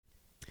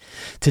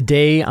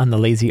Today on the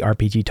Lazy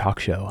RPG Talk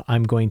Show,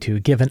 I'm going to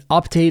give an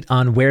update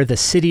on where the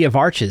City of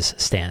Arches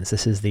stands.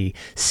 This is the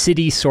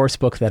city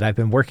sourcebook that I've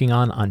been working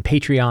on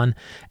Patreon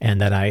and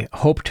that I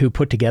hope to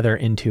put together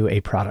into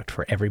a product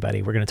for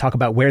everybody. We're going to talk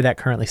about where that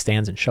currently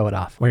stands and show it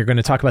off. We're going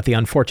to talk about the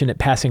unfortunate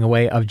passing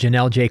away of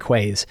Janelle J.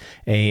 Quays,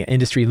 a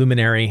industry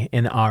luminary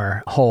in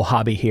our whole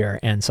hobby here,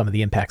 and some of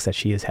the impacts that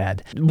she has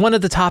had. One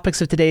of the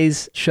topics of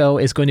today's show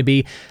is going to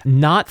be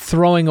not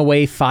throwing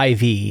away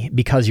 5e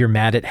because you're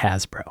mad at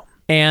Hasbro.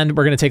 And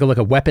we're going to take a look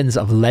at Weapons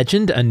of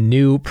Legend, a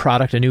new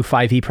product, a new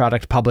 5e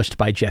product published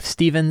by Jeff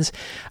Stevens.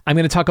 I'm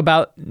going to talk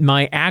about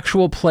my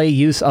actual play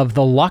use of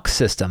the luck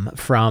system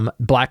from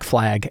Black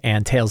Flag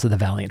and Tales of the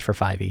Valiant for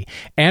 5e.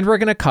 And we're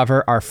going to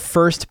cover our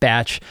first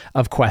batch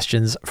of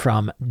questions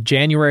from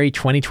January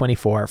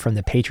 2024 from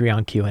the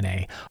Patreon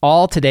Q&A.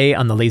 All today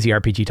on the Lazy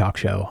RPG Talk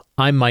Show.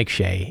 I'm Mike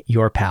Shea,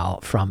 your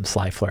pal from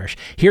Sly Flourish,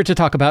 here to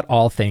talk about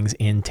all things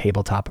in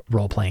tabletop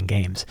role-playing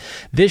games.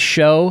 This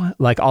show,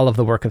 like all of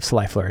the work of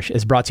Sly Flourish,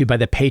 is brought to you by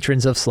the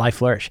patrons of Sly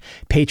Flourish.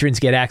 Patrons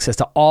get access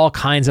to all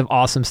kinds of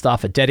awesome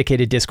stuff, a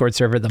dedicated Discord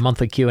server, the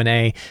monthly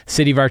Q&A,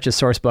 City of Arches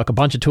sourcebook, a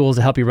bunch of tools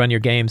to help you run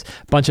your games,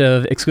 a bunch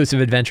of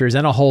exclusive adventures,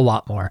 and a whole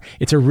lot more.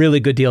 It's a really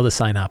good deal to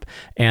sign up.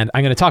 And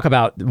I'm going to talk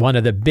about one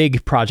of the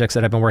big projects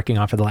that I've been working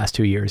on for the last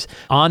 2 years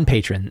on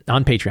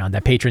Patreon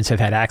that patrons have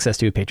had access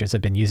to, patrons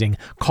have been using,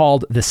 called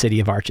the City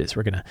of Arches.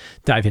 We're going to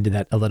dive into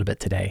that a little bit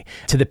today.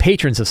 To the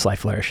patrons of Sly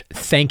Flourish,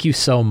 thank you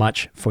so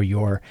much for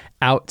your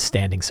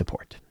outstanding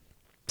support.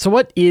 So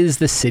what is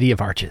the City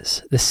of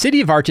Arches? The City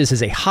of Arches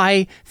is a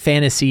high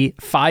fantasy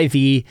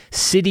 5e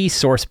city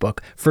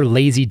sourcebook for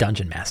lazy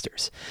dungeon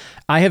masters.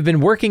 I have been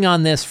working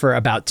on this for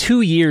about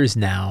 2 years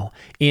now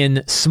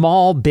in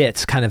small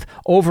bits, kind of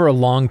over a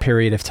long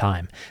period of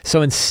time.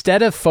 So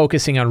instead of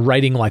focusing on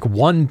writing like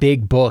one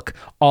big book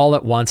all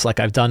at once, like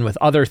I've done with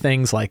other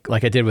things, like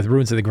I did with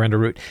Runes of the Grendel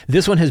Root,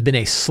 this one has been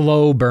a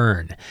slow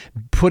burn,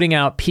 putting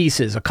out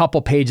pieces, a couple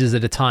pages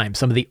at a time.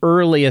 Some of the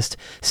earliest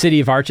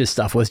City of Arches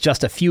stuff was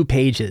just a few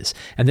pages,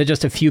 and then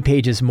just a few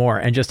pages more,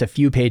 and just a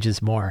few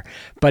pages more.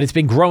 But it's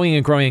been growing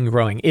and growing and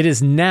growing. It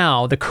is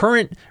now, the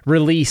current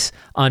release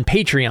on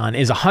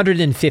Patreon is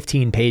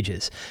 115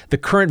 pages. The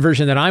current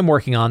version that I'm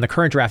working on, the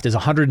current draft, is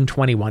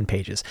 121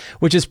 pages,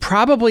 which is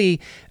probably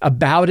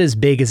about as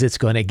big as it's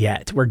going to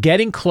get. We're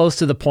getting close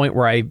to the point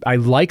where I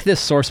like this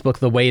source book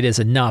the way it is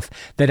enough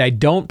that I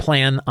don't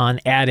plan on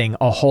adding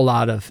a whole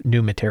lot of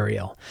new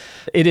material.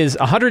 It is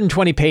a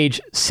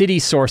 120-page city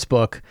source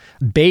book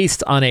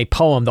based on a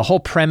poem. The whole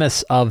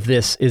premise of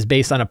this is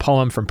based on a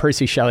poem from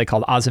Percy Shelley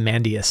called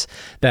Ozymandias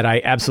that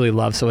I absolutely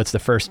love. So it's the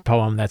first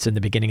poem that's in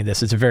the beginning of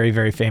this. It's a very,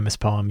 very famous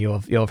poem.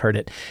 You'll have heard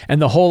it.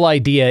 And the whole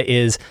idea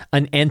is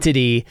an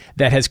entity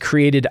that has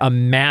created a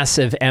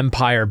massive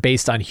empire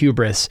based on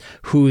hubris,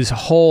 whose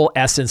whole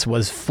essence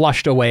was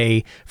flushed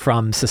away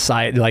from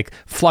society, like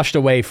flushed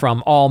away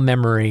from all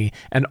memory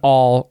and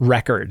all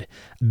record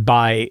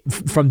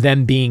from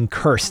them being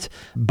cursed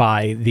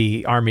by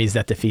the armies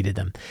that defeated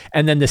them.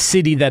 And then the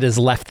city that is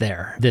left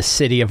there, this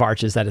City of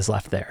Arches that is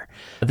left there.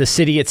 The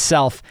city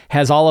itself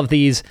has all of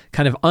these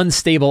kind of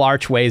unstable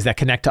archways that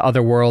connect to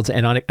other worlds,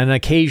 and on an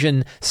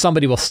occasion,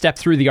 somebody will step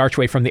through the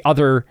archway from the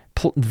other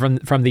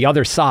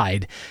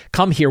side,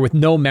 come here with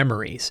no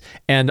memories,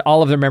 and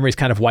all of their memories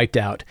kind of wiped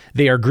out.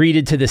 They are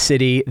greeted to the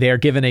city. They are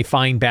given a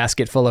fine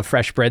basket full of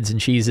fresh breads and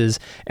cheeses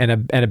and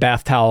a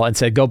bath towel, and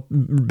said, go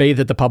bathe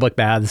at the public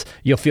baths.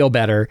 You'll feel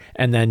better,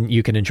 and then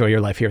you can enjoy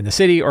your life here in the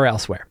city or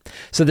elsewhere.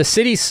 So the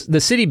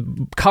city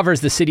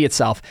covers the city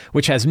itself,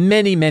 which has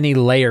many, many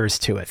layers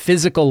to it,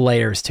 physical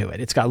layers to it.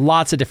 It's got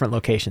lots of different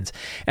locations.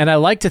 And I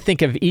like to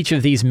think of each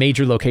of these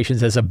major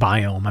locations as a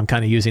biome. I'm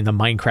kind of using the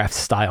Minecraft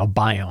style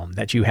biome,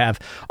 that you have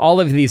all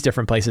of these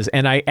different places.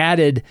 And I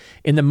added,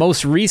 in the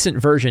most recent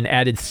version,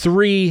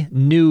 3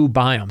 new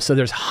biomes. So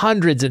there's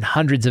hundreds and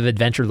hundreds of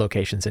adventure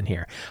locations in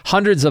here.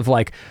 Hundreds of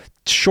like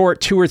short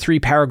 2 or 3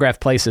 paragraph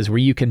places where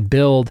you can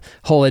build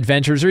whole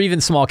adventures or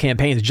even small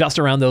campaigns just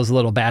around those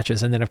little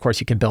batches. And then of course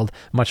you can build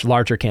much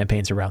larger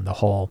campaigns around the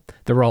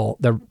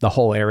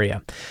whole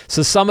area.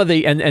 So some of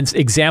the, and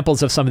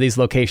examples of some of these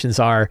locations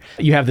are,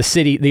 you have the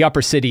city, the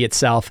upper city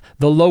itself,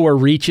 the lower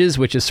reaches,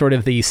 which is sort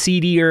of the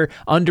seedier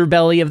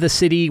underbelly of the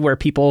city where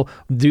people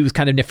do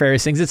kind of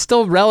nefarious things. It's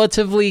still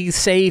relatively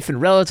safe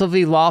and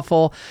relatively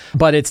lawful,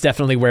 but it's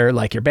definitely where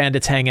like your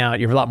bandits hang out.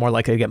 You're a lot more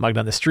likely to get mugged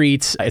on the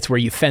streets. It's where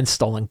you fence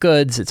stolen goods.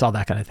 It's all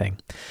that kind of thing.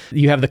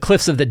 You have the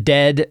Cliffs of the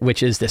Dead,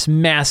 which is this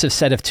massive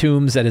set of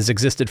tombs that has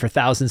existed for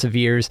thousands of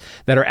years,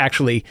 that are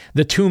actually,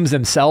 the tombs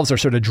themselves are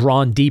sort of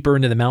drawn deeper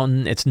into the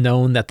mountain. It's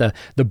known that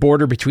the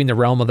border between the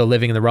realm of the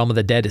living and the realm of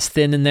the dead is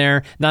thin in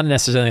there, not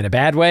necessarily in a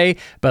bad way,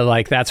 but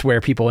like that's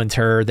where people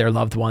inter their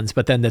loved ones.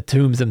 But then the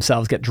tombs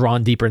themselves get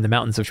drawn deeper in the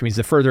mountains, which means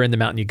the further in the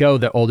mountain you go,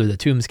 the older the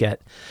tombs get.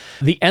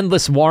 The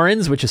Endless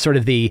Warrens, which is sort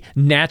of the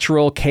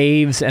natural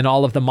caves and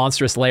all of the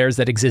monstrous layers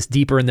that exist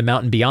deeper in the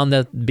mountain beyond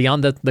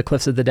the the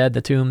Cliffs of the Dead,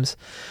 the tombs.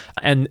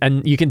 And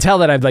you can tell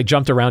that I've like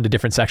jumped around to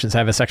different sections. I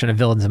have a section of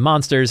villains and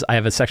monsters. I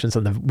have a section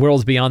of the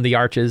worlds beyond the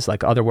arches,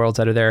 like other worlds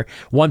that are there.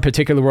 One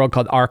particular world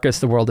called Arcus,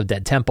 the world of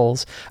dead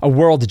temples. A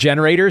world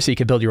generator, so you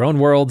can build your own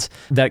worlds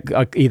that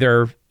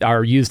either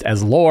are used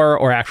as lore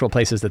or actual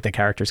places that the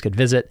characters could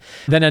visit.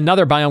 Then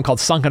another biome called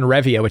Sunken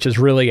Revia, which is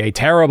really a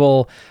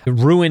terrible,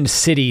 ruined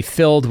city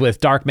filled with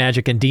dark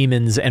magic and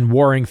demons and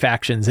warring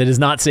factions. It is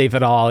not safe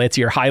at all. It's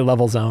your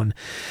high-level zone,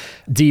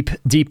 deep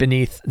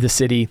beneath the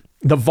city.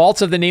 The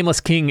Vaults of the Nameless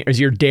King is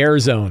your dare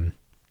zone.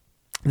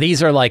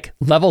 These are like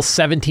level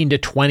 17 to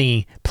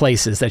 20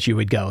 places that you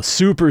would go.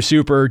 Super,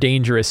 super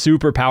dangerous,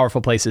 super powerful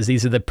places.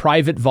 These are the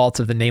private vaults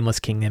of the Nameless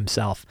King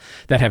himself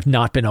that have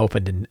not been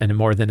opened in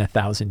more than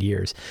 1,000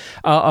 years.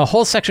 A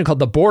whole section called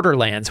the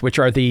Borderlands, which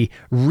are the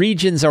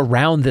regions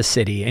around the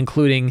city,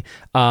 including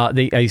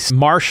a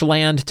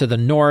marshland to the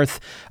north,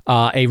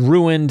 a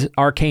ruined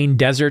arcane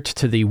desert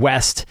to the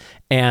west,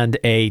 and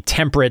a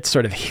temperate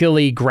sort of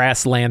hilly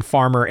grassland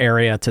farmer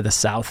area to the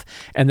south,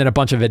 and then a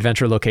bunch of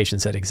adventure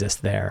locations that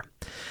exist there.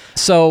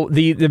 So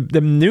the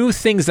new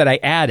things that I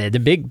added, the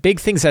big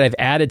things that I've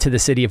added to the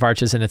City of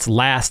Arches in its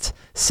last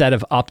set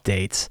of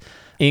updates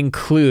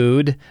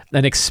include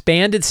an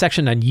expanded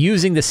section on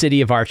using the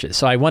City of Arches.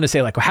 So I want to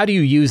say, like, how do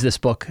you use this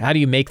book? How do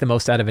you make the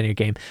most out of it in your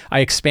game? I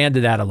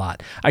expanded that a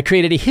lot. I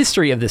created a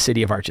history of the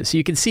City of Arches, so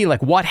you can see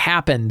like what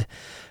happened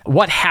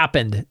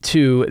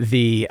to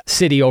the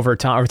city over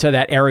time, or to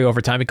that area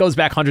over time. It goes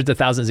back hundreds of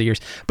thousands of years,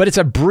 but it's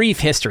a brief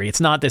history.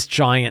 It's not this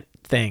giant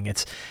thing.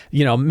 It's,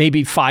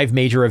 maybe 5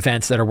 major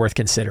events that are worth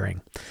considering.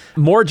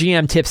 More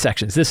GM tip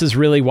sections. This is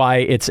really why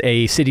it's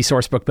a city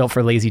source book built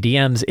for lazy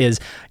DMs. Is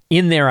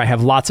in there, I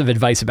have lots of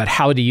advice about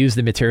how to use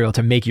the material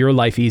to make your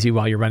life easy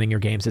while you're running your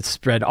games. It's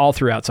spread all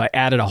throughout, so I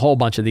added a whole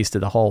bunch of these to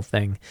the whole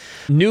thing.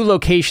 New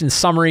locations,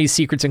 summaries,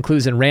 secrets and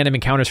clues, and random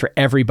encounters for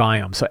every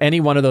biome. So any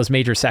one of those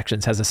major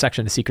sections has a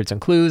section of secrets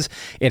and clues.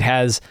 It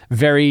has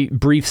very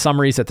brief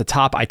summaries at the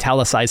top,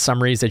 italicized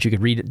summaries that you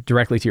could read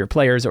directly to your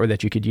players or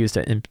that you could use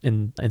to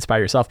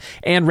inspire yourself,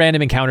 and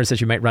random encounters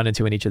that you might run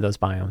into in each of those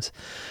biomes.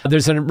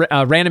 There's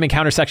a random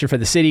encounter section for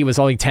the city. It was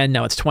only 10,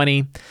 now it's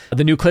 20.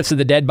 The new Cliffs of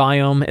the Dead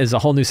biome is a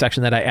whole new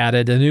section that I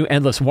added. The new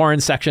Endless Warren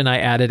section I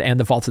added, and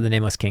the Vaults of the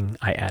Nameless King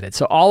I added.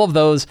 So all of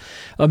those,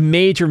 a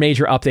major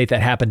update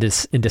that happened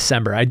in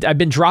December. I've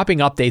been dropping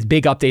updates,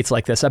 big updates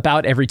like this,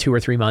 about every 2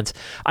 or 3 months.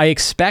 I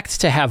expect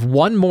to have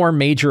one more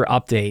major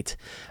update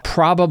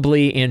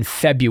probably in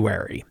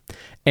February.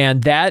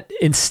 And that,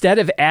 instead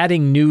of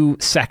adding new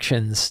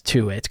sections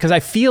to it, because I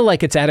feel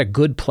like it's at a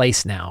good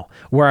place now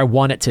where I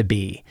want it to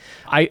be.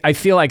 I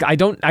feel like I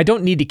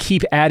don't need to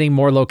keep adding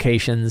more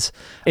locations.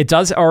 It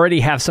does already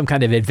have some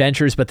kind of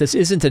adventures, but this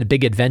isn't a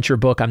big adventure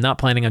book. I'm not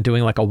planning on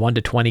doing like a 1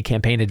 to 20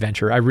 campaign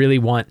adventure. I really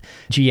want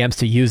GMs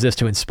to use this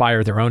to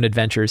inspire their own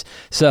adventures.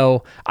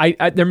 So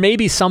there may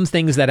be some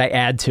things that I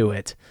add to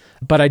it,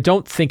 but I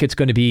don't think it's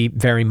going to be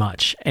very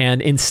much.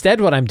 And instead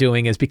what I'm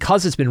doing is,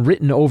 because it's been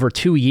written over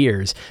 2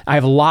 years, I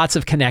have lots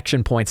of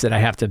connection points that I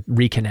have to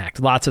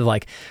reconnect. Lots of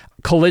like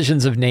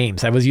collisions of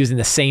names. I was using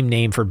the same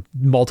name for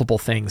multiple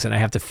things, and I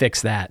have to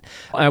fix that.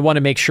 I want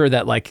to make sure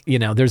that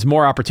there's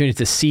more opportunity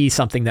to see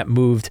something that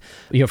moved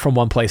from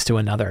one place to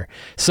another.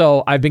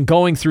 So I've been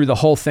going through the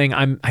whole thing.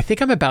 I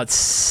think I'm about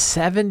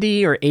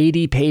 70 or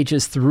 80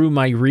 pages through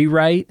my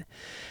rewrite,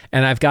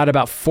 and I've got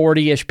about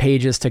 40-ish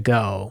pages to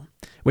go,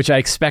 which I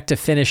expect to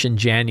finish in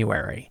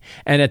January.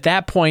 And at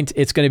that point,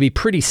 it's going to be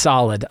pretty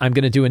solid. I'm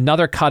going to do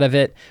another cut of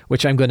it,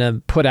 which I'm going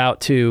to put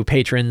out to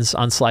patrons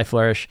on Sly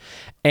Flourish.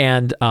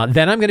 And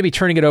then I'm going to be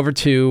turning it over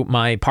to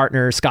my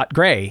partner, Scott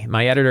Gray,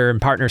 my editor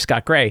and partner,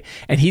 Scott Gray.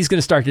 And he's going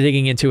to start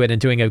digging into it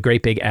and doing a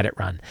great big edit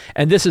run.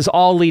 And this is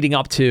all leading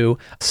up to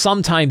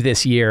sometime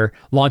this year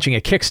launching a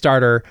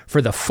Kickstarter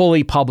for the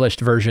fully published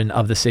version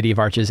of the City of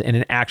Arches in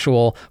an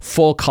actual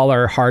full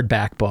color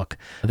hardback book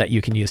that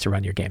you can use to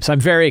run your game. So I'm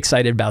very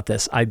excited about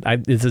this.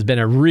 This has been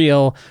a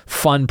real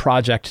fun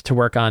project to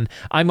work on.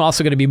 I'm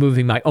also going to be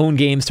moving my own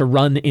games to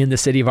run in the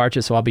City of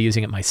Arches, so I'll be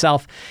using it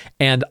myself.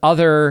 And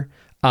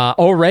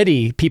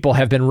already people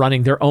have been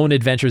running their own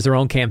adventures, their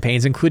own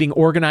campaigns, including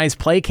organized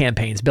play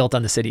campaigns built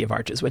on the City of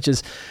Arches, which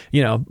is,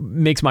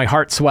 makes my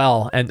heart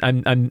swell. And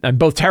I'm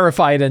both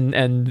terrified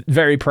and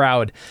very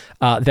proud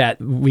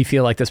that we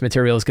feel like this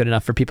material is good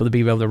enough for people to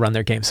be able to run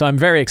their games. So I'm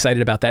very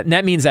excited about that. And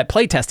that means that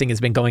play testing has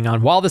been going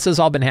on while this has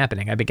all been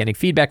happening. I've been getting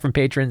feedback from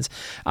patrons.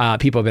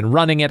 People have been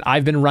running it.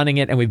 I've been running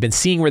it, and we've been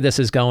seeing where this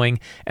is going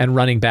and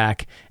running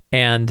back.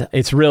 And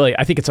it's really,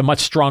 I think it's a much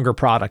stronger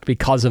product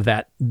because of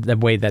that, the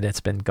way that it's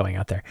been going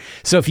out there.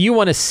 So if you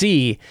want to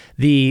see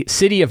the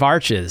City of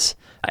Arches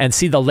and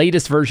see the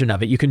latest version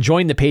of it, you can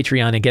join the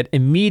Patreon and get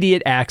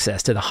immediate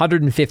access to the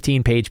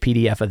 115-page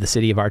PDF of the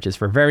City of Arches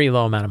for a very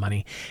low amount of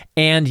money.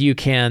 And you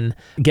can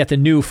get the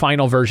new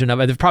final version of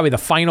it. Probably the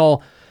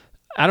final,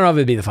 I don't know if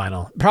it'd be the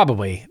final.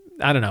 Probably.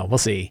 I don't know. We'll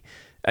see.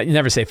 You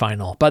never say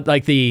final, but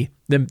like the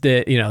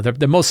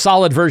most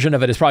solid version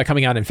of it is probably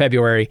coming out in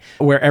February,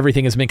 where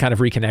everything has been kind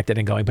of reconnected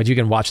and going, but you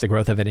can watch the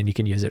growth of it and you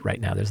can use it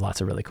right now. There's lots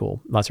of really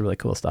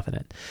cool stuff in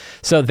it.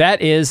 So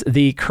that is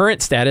the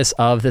current status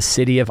of the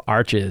City of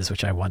Arches,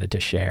 which I wanted to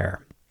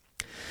share.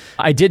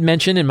 I did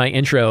mention in my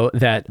intro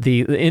that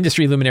the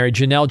industry luminary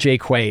Janelle J.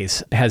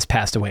 Quays has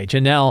passed away.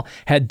 Janelle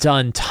had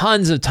done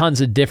tons of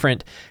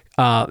different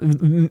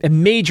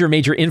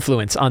major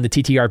influence on the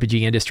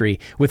TTRPG industry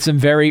with some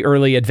very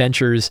early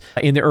adventures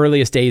in the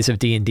earliest days of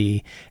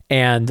D&D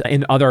and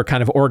in other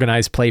kind of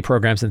organized play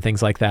programs and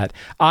things like that.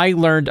 I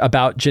learned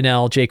about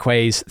Janelle J.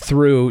 Quays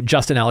through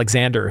Justin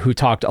Alexander, who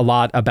talked a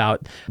lot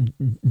about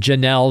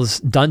Janelle's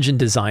dungeon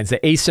designs, the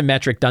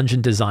asymmetric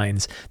dungeon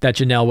designs that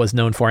Janelle was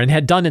known for and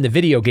had done in the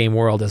video game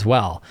world as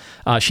well.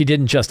 She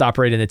didn't just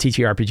operate in the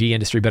TTRPG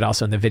industry, but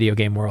also in the video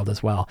game world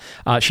as well.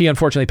 She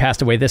unfortunately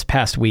passed away this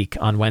past week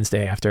on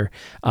Wednesday after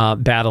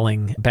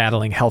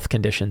battling health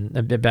condition,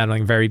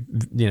 battling very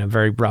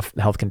rough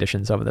health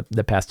conditions over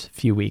the past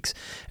few weeks,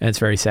 and it's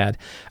very sad.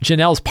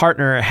 Janelle's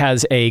partner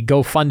has a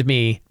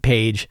GoFundMe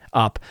page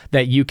up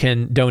that you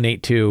can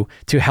donate to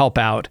help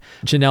out.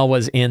 Janelle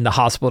was in the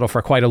hospital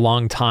for quite a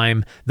long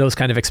time. Those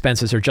kind of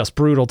expenses are just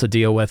brutal to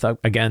deal with.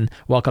 Again,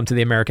 welcome to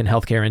the American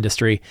healthcare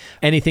industry.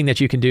 Anything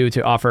that you can do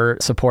to offer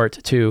support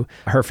to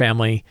her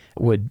family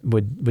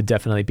would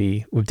definitely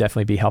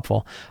be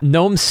helpful.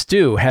 Gnome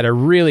Stew had a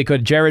really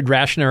good, Jared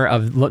Rashner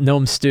of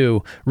Gnome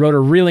Stew wrote a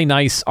really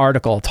nice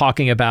article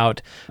talking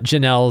about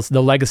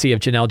the legacy of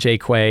Janelle J.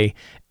 Quay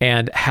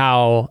and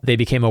how they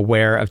became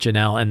aware of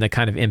Janelle and the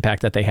kind of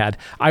impact that they had.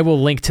 I will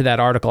link to that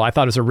article. I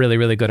thought it was a really,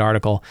 really good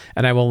article,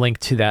 and I will link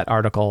to that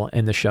article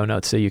in the show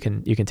notes so you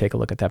can take a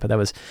look at that. But that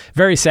was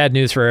very sad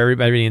news for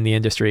everybody in the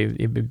industry.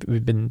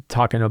 We've been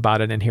talking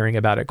about it and hearing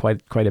about it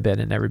quite a bit,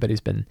 and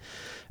everybody's been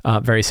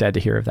very sad to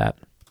hear of that.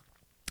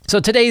 So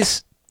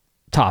today's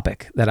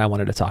topic that I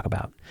wanted to talk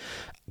about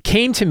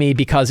came to me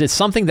because it's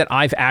something that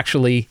I've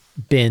actually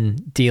been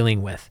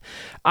dealing with.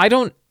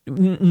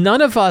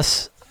 None of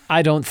us,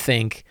 I don't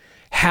think,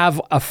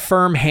 have a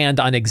firm hand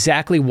on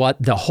exactly what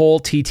the whole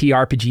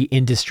TTRPG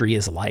industry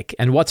is like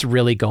and what's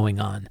really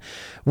going on.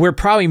 We're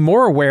probably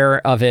more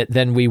aware of it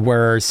than we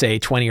were, say,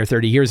 20 or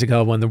 30 years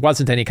ago when there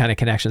wasn't any kind of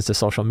connections to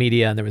social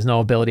media and there was no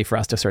ability for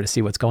us to sort of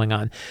see what's going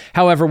on.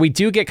 However, we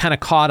do get kind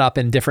of caught up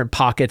in different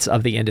pockets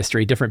of the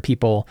industry, different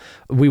people.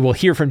 We will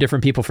hear from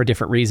different people for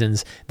different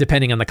reasons,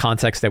 depending on the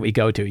context that we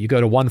go to. You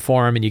go to one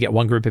forum and you get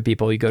one group of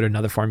people. You go to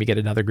another forum, you get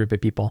another group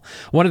of people.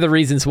 One of the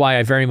reasons why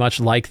I very much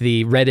like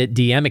the Reddit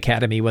DM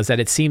Academy was that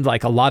it seemed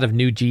like a lot of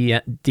new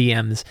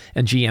DMs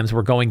and GMs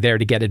were going there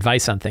to get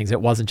advice on things.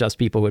 It wasn't just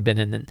people who had been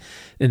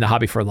in the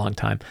hobby for a long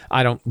time.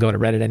 I don't go to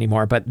Reddit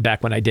anymore, but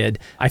back when I did,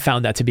 I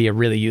found that to be a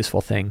really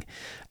useful thing.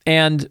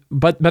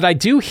 But I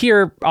do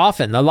hear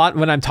often a lot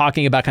when I'm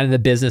talking about kind of the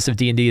business of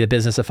D&D, the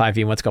business of 5e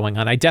and what's going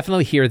on. I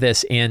definitely hear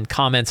this in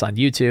comments on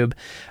YouTube,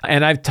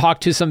 and I've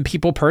talked to some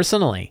people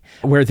personally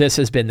where this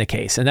has been the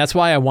case. And that's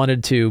why I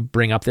wanted to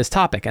bring up this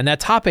topic. And that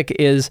topic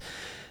is,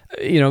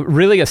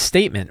 really a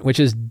statement, which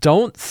is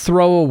don't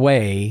throw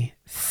away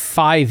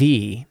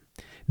 5e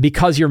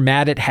because you're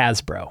mad at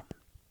Hasbro.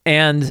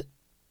 And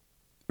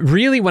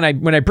really, when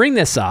I bring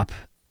this up,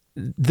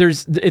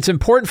 it's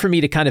important for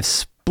me to kind of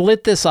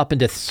split this up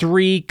into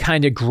three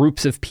kind of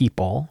groups of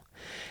people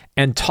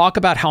and talk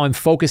about how I'm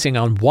focusing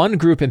on one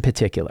group in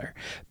particular.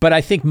 But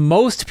I think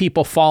most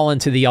people fall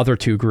into the other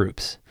two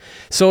groups.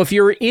 So if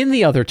you're in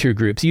the other two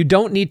groups, you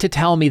don't need to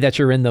tell me that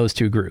you're in those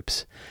two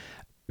groups.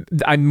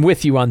 I'm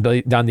with you on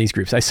these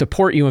groups. I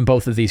support you in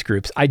both of these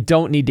groups. I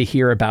don't need to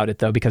hear about it,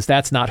 though, because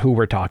that's not who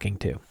we're talking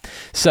to.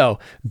 So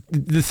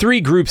the three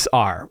groups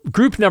are: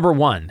 group number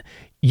one,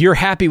 you're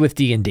happy with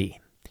D&D.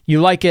 You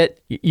like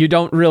it. You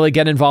don't really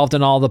get involved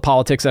in all the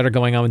politics that are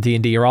going on with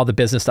D&D or all the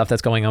business stuff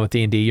that's going on with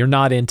D&D. You're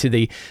not into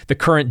the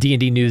current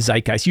D&D news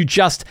zeitgeist. You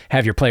just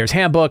have your player's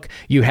handbook.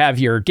 You have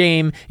your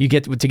game. You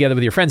get together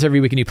with your friends every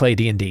week and you play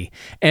D&D,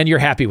 and you're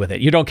happy with it.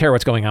 You don't care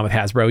what's going on with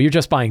Hasbro. You're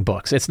just buying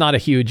books. It's not a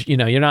huge,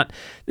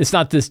 it's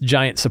not this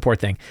giant support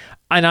thing.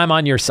 And I'm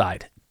on your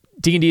side.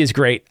 D&D is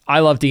great. I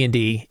love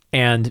D&D.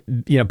 And,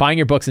 buying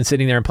your books and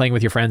sitting there and playing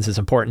with your friends is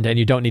important, and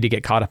you don't need to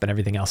get caught up in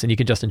everything else, and you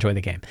can just enjoy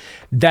the game.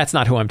 That's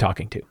not who I'm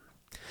talking to.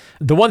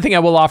 The one thing I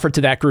will offer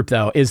to that group,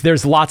 though, is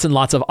there's lots and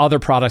lots of other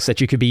products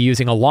that you could be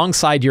using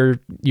alongside your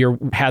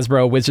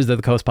Hasbro Wizards of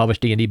the Coast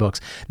published D&D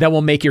books that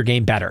will make your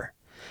game better.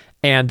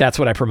 And that's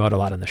what I promote a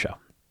lot on the show.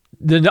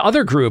 The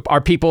other group are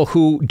people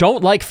who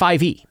don't like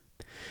 5e.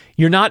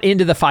 You're not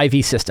into the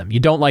 5e system. You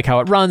don't like how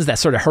it runs. That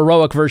sort of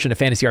heroic version of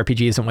fantasy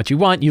RPG isn't what you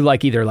want. You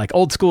like either like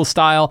old school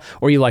style,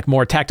 or you like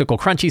more tactical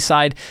crunchy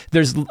side.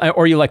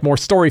 Or you like more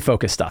story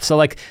focused stuff. So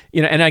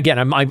and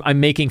again, I'm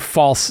making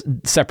false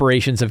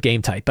separations of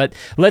game type. But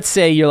let's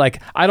say you're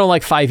like, I don't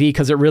like 5e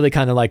because it really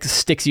kind of like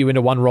sticks you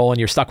into one role and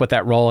you're stuck with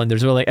that role. And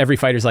there's really every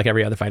fighter's like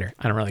every other fighter.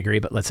 I don't really agree,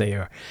 but let's say you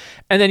are.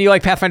 And then you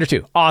like Pathfinder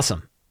 2.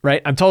 Awesome.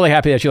 right? I'm totally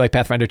happy that you like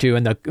Pathfinder 2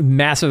 and the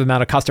massive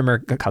amount of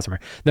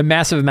the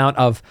massive amount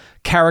of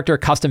character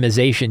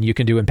customization you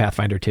can do in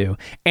Pathfinder 2.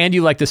 And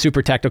you like the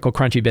super technical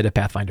crunchy bit of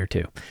Pathfinder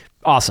 2.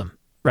 Awesome,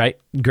 right?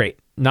 Great.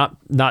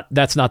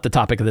 That's not the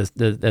topic of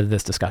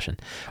this discussion.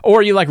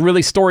 Or you like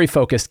really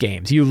story-focused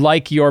games. You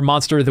like your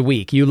Monster of the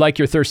Week. You like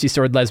your Thirsty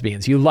Sword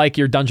Lesbians. You like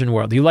your Dungeon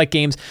World. You like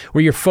games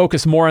where you're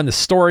focused more on the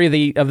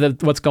story of the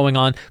what's going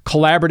on,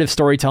 collaborative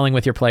storytelling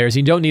with your players.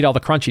 You don't need all the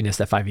crunchiness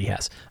that 5e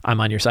has.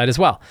 I'm on your side as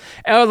well.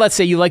 Or let's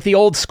say you like the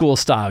old school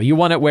style. You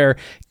want it where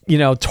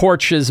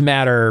torches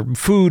matter,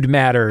 food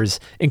matters,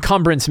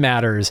 encumbrance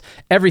matters,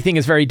 everything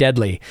is very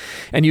deadly.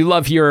 And you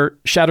love your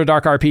Shadow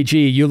Dark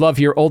RPG, you love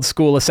your old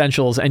school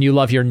essentials, and you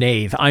love your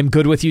Knave. I'm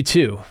good with you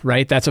too,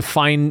 right? That's a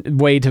fine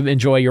way to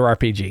enjoy your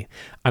RPG.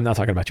 I'm not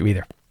talking about you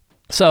either.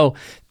 So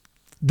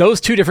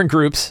those two different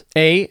groups,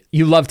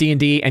 you love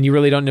D&D and you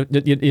really don't,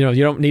 you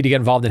don't need to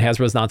get involved in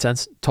Hasbro's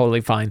nonsense.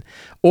 Totally fine.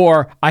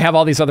 Or I have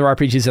all these other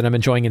RPGs that I'm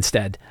enjoying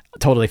instead.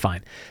 Totally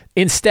fine.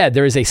 Instead,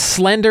 there is a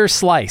slender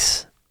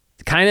slice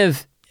kind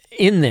of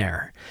in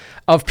there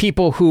of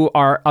people who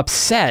are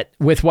upset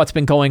with what's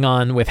been going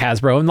on with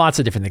Hasbro and lots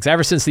of different things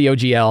ever since the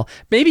OGL,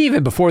 maybe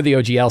even before the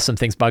OGL, some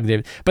things bugged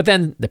it, but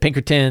then the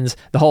Pinkertons,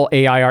 the whole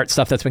AI art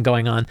stuff that's been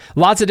going on,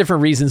 lots of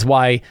different reasons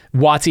why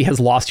WotC has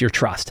lost your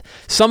trust.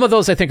 Some of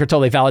those I think are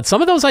totally valid.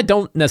 Some of those I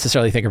don't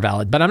necessarily think are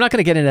valid, but I'm not going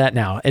to get into that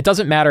now. It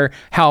doesn't matter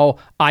how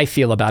I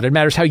feel about it. It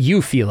matters how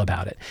you feel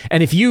about it.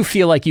 And if you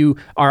feel like you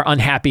are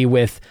unhappy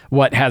with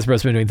what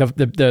Hasbro's been doing,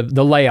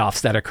 the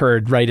layoffs that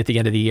occurred right at the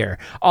end of the year,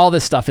 all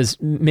this stuff is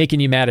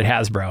making you mad at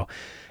Hasbro,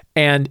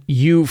 and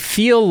you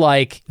feel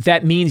like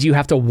that means you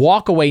have to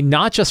walk away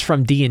not just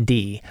from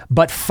D&D,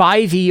 but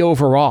 5e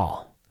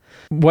overall.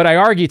 What I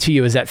argue to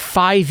you is that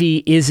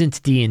 5e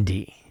isn't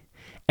D&D,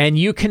 and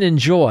you can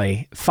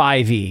enjoy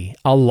 5e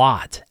a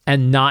lot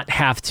and not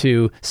have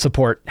to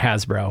support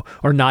Hasbro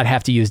or not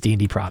have to use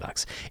D&D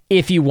products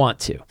if you want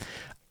to.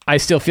 I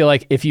still feel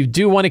like if you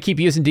do want to keep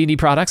using D&D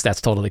products,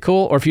 that's totally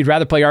cool. Or if you'd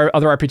rather play our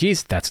other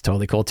RPGs, that's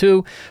totally cool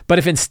too. But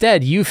if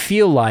instead you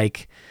feel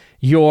like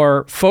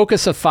your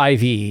focus of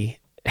 5e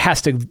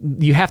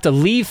you have to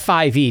leave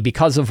 5e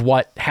because of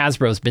what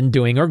Hasbro's been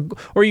doing,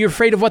 or you're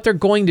afraid of what they're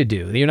going to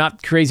do. You're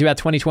not crazy about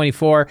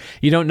 2024.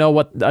 You don't know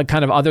what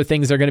kind of other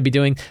things they're going to be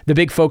doing. The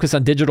big focus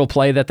on digital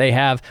play that they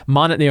have,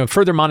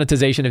 further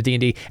monetization of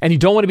D&D, and you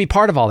don't want to be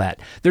part of all that.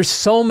 There's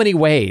so many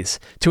ways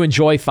to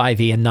enjoy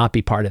 5e and not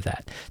be part of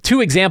that. Two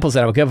examples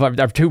that I will give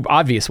are two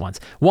obvious ones.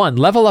 One,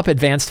 Level Up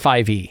Advanced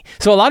 5e.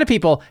 So a lot of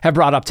people have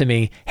brought up to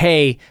me,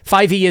 hey,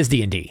 5e is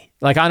D&D.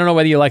 Like, I don't know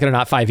whether you like it or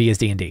not, 5e is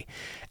D&D.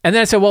 And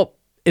then I said, well,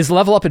 is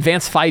Level Up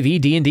Advanced 5e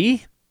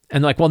D&D?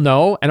 And like, well,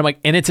 no. And I'm like,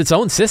 and it's its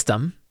own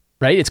system,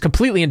 right? It's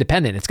completely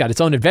independent. It's got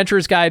its own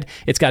Adventurer's Guide.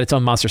 It's got its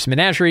own Monstrous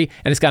Menagerie,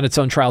 and it's got its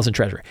own Trials and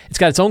Treasure. It's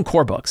got its own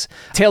core books.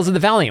 Tales of the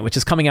Valiant, which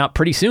is coming out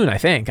pretty soon, I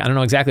think. I don't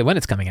know exactly when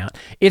it's coming out.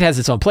 It has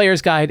its own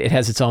Player's Guide. It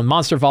has its own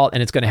Monster Vault,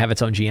 and it's going to have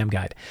its own GM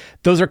Guide.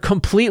 Those are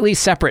completely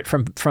separate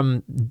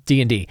from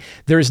D&D.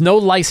 There is no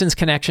license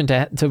connection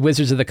to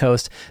Wizards of the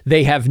Coast.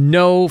 They have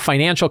no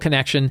financial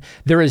connection.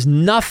 There is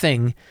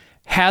nothing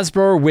Hasbro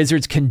or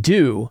Wizards can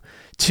do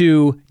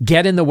to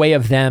get in the way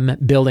of them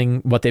building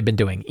what they've been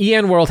doing.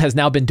 EN World has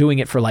now been doing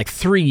it for like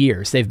 3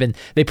 years.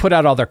 They put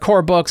out all their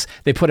core books.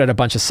 They put out a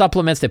bunch of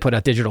supplements. They put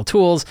out digital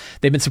tools.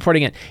 They've been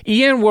supporting it.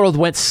 EN World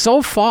went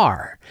so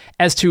far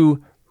as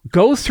to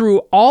go through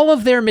all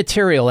of their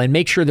material and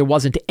make sure there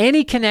wasn't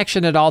any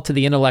connection at all to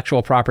the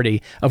intellectual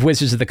property of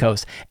Wizards of the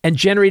Coast, and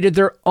generated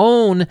their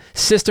own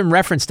system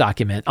reference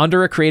document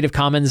under a Creative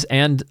Commons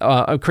and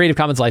a Creative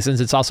Commons license.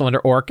 It's also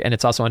under ORC and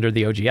it's also under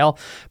the OGL,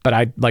 but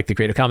I like the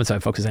Creative Commons, so I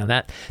focus on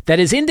that.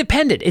 That is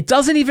independent. It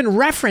doesn't even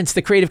reference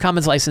the Creative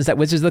Commons license that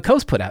Wizards of the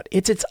Coast put out.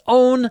 It's its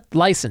own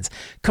license,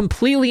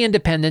 completely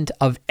independent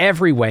of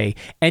every way,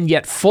 and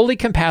yet fully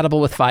compatible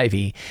with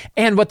 5e.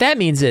 And what that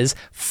means is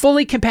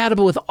fully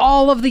compatible with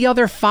all of the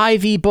other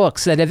 5e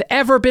books that have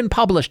ever been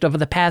published over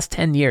the past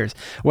 10 years,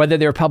 whether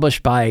they're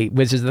published by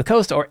Wizards of the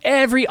Coast or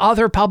every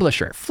other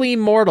publisher, Flea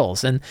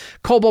Mortals and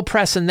Kobold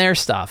Press and their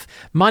stuff,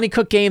 Monty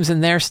Cook Games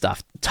and their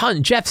stuff,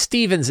 Jeff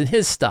Stevens and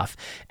his stuff,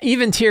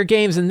 Even Tier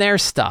Games and their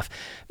stuff,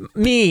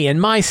 me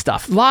and my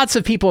stuff. Lots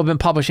of people have been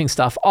publishing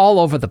stuff all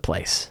over the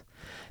place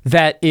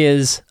that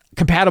is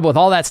compatible with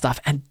all that stuff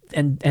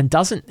and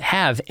doesn't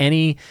have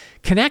any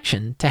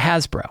connection to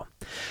Hasbro.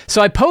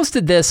 So I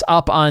posted this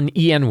up on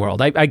EN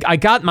World. I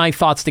got my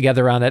thoughts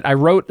together on it. I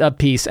wrote a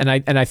piece and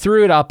I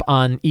threw it up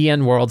on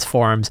EN World's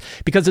forums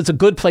because it's a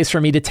good place for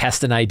me to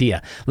test an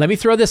idea. Let me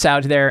throw this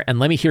out there and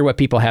let me hear what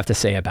people have to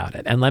say about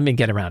it, and let me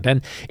get around.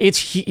 And it's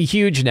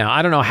huge now.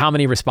 I don't know how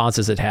many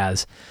responses it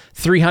has,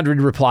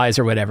 300 replies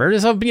or whatever.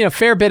 There's a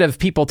fair bit of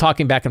people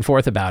talking back and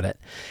forth about it.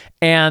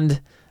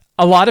 And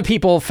a lot of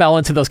people fell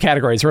into those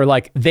categories where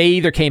like they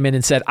either came in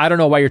and said, I don't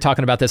know why you're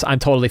talking about this. I'm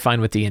totally fine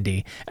with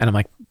D&D. And I'm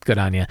like, good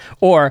on you.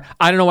 Or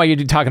I don't know why you're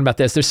talking about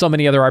this. There's so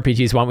many other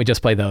RPGs. Why don't we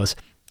just play those?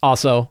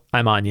 Also,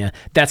 I'm on you.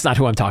 That's not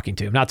who I'm talking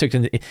to. I'm not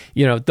talking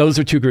to, those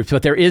are two groups,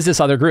 but there is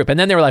this other group. And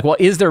then they were like, well,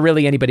 is there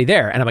really anybody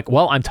there? And I'm like,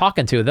 well, I'm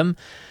talking to them.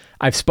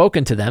 I've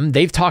spoken to them.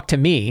 They've talked to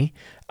me.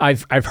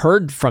 I've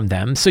heard from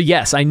them. So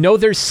yes, I know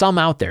there's some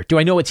out there. Do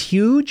I know it's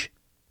huge?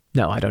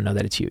 No, I don't know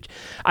that it's huge.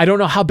 I don't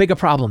know how big a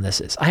problem this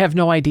is. I have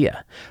no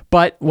idea.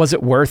 But was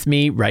it worth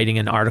me writing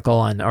an article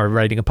or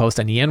writing a post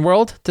on EN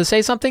World to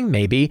say something?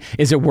 Maybe.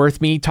 Is it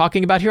worth me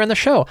talking about here on the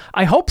show?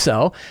 I hope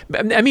so.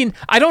 I mean,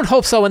 I don't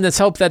hope so in this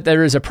hope that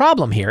there is a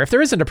problem here. If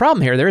there isn't a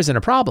problem here, there isn't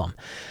a problem.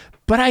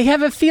 But I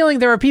have a feeling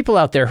there are people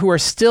out there who are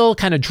still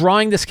kind of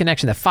drawing this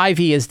connection that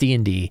 5e is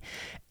D&D,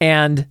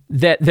 and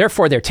that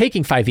therefore they're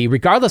taking 5e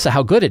regardless of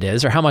how good it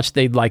is or how much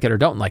they like it or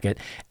don't like it,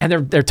 and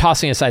they're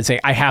tossing it aside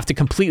saying, I have to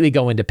completely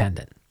go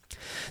independent.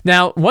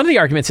 Now, one of the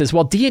arguments is,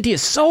 well, D&D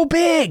is so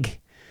big.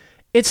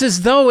 It's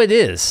as though it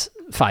is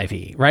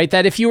 5e, right?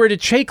 That if you were to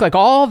take like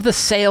all of the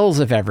sales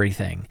of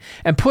everything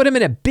and put them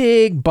in a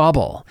big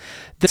bubble,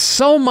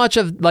 so much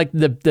of like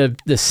the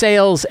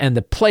sales and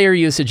the player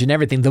usage and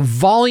everything, the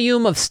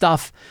volume of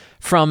stuff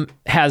from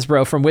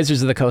Hasbro, from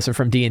Wizards of the Coast, and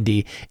from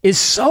D&D is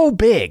so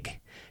big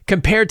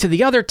compared to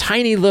the other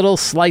tiny little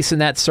slice in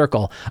that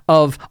circle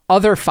of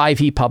other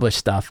 5e published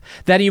stuff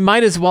that you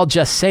might as well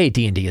just say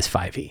D&D is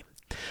 5e.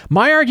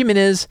 My argument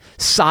is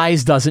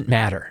size doesn't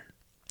matter.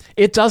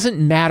 It doesn't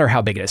matter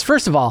how big it is.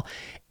 First of all,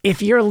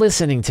 if you're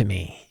listening to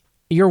me,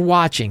 you're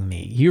watching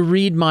me, you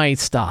read my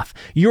stuff,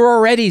 you're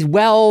already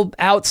well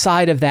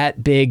outside of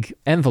that big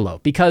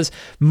envelope, because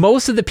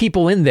most of the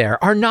people in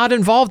there are not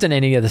involved in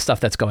any of the stuff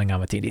that's going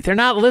on with D&D. They're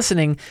not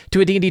listening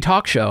to a D&D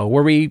talk show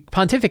where we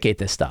pontificate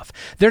this stuff.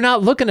 They're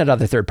not looking at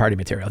other third-party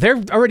material.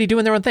 They're already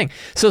doing their own thing.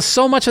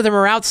 So much of them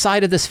are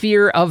outside of the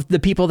sphere of the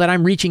people that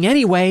I'm reaching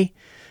anyway.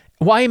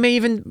 Why am I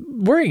even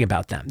worrying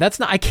about them?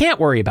 I can't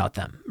worry about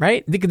them,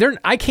 right?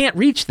 I can't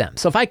reach them.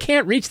 So if I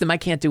can't reach them, I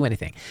can't do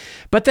anything.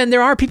 But then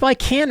there are people I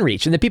can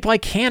reach, and the people I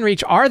can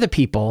reach are the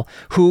people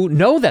who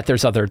know that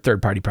there's other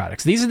third-party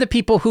products. These are the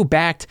people who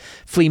backed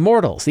Flea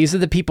Mortals. These are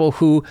the people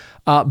who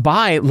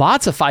buy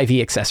lots of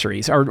 5e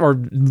accessories, or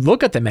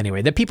look at them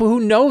anyway. The people who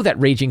know that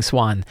Raging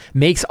Swan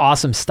makes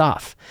awesome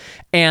stuff,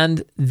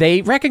 and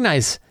they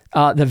recognize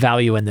the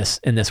value in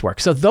this work.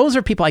 So those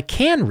are people I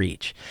can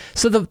reach.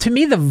 So to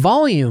me, the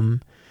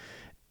volume,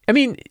 I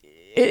mean,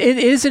 it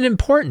isn't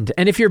important.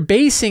 And if you're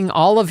basing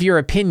all of your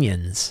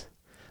opinions,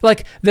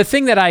 like the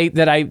thing that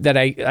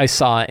I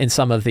saw in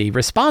some of the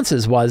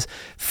responses was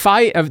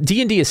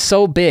D&D is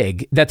so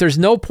big that there's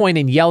no point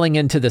in yelling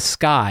into the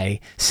sky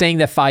saying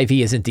that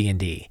 5e isn't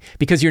D&D,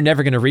 because you're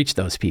never going to reach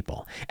those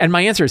people. And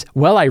my answer is,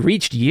 well, I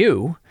reached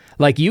you.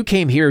 Like, you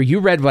came here, you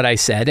read what I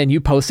said, and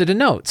you posted a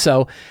note.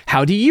 So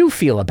how do you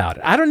feel about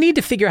it? I don't need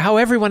to figure out how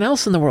everyone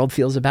else in the world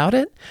feels about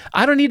it.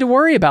 I don't need to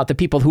worry about the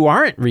people who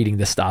aren't reading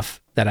the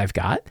stuff that I've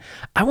got.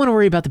 I want to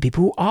worry about the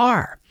people who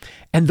are.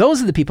 And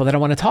those are the people that I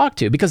want to talk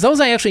to, because those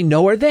I actually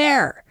know are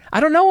there. I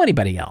don't know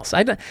anybody else.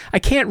 I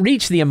can't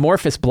reach the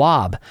amorphous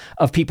blob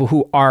of people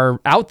who are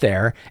out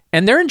there,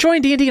 and they're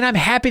enjoying D&D, and I'm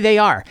happy they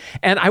are.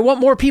 And I want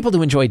more people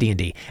to enjoy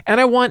D&D.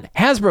 And I want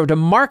Hasbro to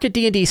market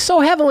D&D so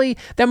heavily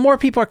that more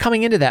people are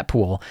coming into that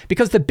pool,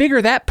 because the bigger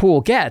that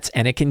pool gets,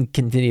 and it can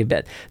continue a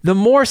bit, the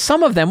more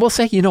some of them will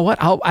say, you know what,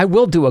 I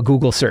will do a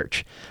Google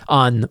search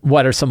on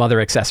what are some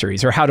other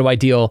accessories, or how do I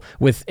deal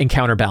with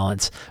encounter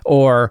balance,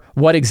 or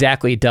what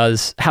exactly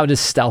how does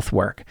stealth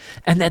work?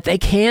 And that they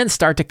can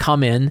start to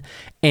come in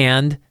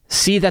and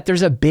see that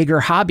there's a bigger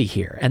hobby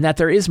here, and that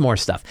there is more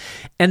stuff.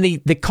 And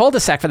the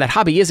cul-de-sac for that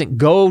hobby isn't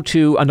go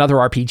to another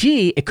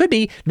RPG. It could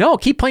be, no,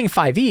 keep playing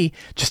 5e,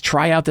 just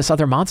try out this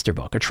other monster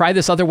book, or try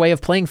this other way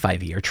of playing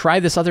 5e, or try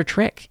this other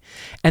trick.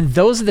 And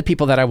those are the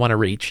people that I want to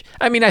reach.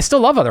 I mean, I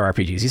still love other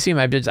RPGs. You see,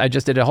 I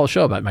just did a whole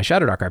show about my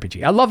Shadowdark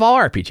RPG. I love all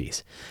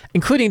RPGs,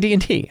 including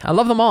D&D. I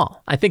love them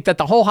all. I think that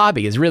the whole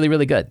hobby is really,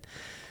 really good.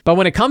 But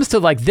when it comes to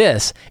like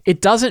this,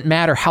 it doesn't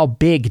matter how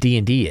big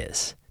D&D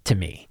is to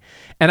me.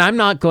 And I'm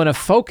not going to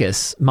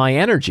focus my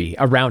energy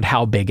around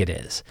how big it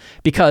is,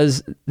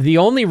 because the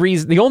only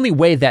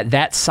way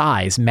that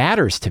size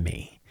matters to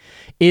me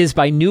is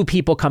by new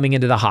people coming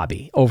into the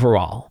hobby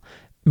overall,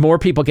 more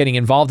people getting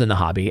involved in the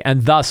hobby,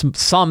 and thus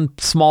some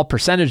small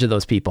percentage of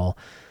those people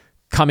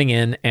coming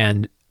in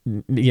and,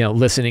 you know,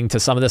 listening to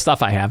some of the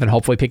stuff I have, and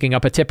hopefully picking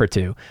up a tip or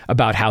two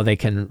about how they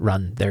can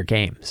run their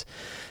games.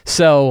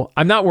 So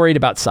I'm not worried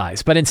about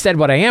size, but instead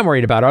what I am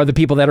worried about are the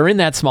people that are in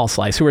that small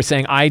slice who are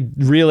saying, I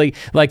really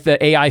like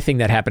the AI thing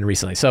that happened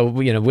recently. So,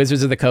 you know,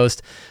 Wizards of the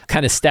Coast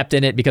kind of stepped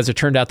in it, because it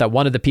turned out that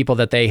one of the people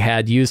that they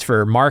had used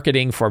for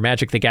marketing for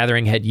Magic the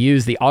Gathering had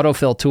used the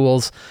autofill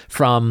tools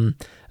from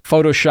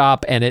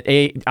Photoshop, and it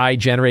AI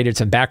generated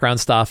some background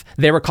stuff.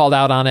 They were called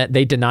out on it.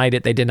 They denied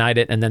it.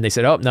 And then they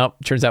said, oh, no,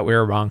 turns out we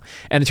were wrong.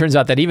 And it turns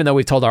out that even though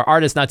we've told our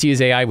artists not to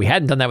use AI, we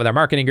hadn't done that with our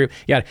marketing group.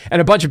 Yeah.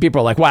 And a bunch of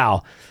people are like,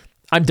 wow,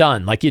 I'm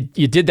done. Like you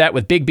did that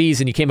with Big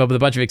B's, and you came up with a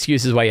bunch of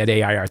excuses why you had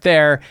AI art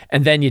there.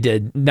 And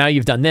then now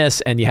you've done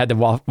this, and you had to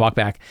walk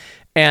back.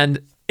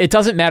 And it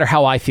doesn't matter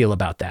how I feel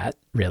about that,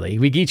 really.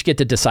 We each get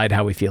to decide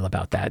how we feel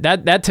about that.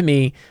 That to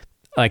me,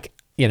 like,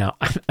 you know,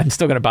 I'm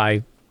going to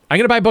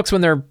buy books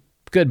when they're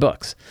good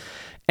books.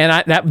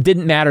 And that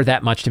didn't matter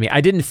that much to me. I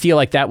didn't feel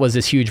like that was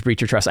this huge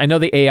breach of trust. I know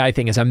the AI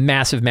thing is a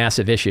massive,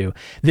 massive issue.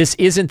 This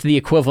isn't the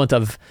equivalent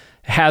of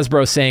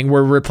Hasbro saying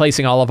we're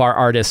replacing all of our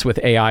artists with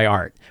AI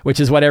art, which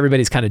is what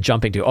everybody's kind of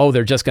jumping to. Oh,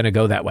 they're just going to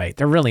go that way.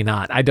 They're really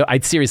not.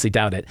 I'd seriously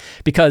doubt it,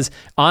 because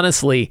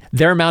honestly,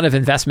 their amount of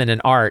investment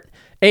in art,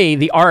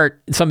 the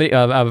art,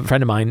 a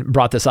friend of mine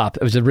brought this up.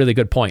 It was a really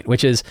good point,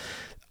 which is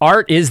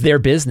art is their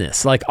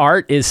business. Like,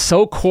 art is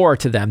so core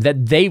to them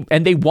that they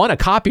want to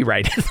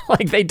copyright it.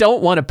 Like, they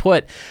don't want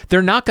to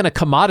they're not going to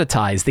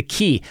commoditize the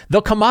key.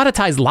 They'll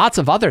commoditize lots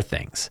of other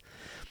things.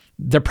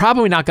 They're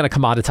probably not going to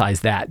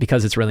commoditize that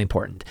because it's really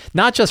important.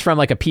 Not just from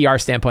like a PR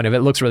standpoint of it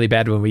looks really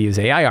bad when we use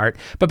AI art,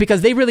 but because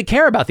they really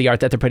care about the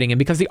art that they're putting in,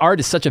 because the art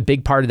is such a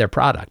big part of their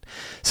product.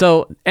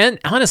 So, and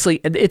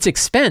honestly, its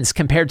expense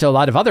compared to a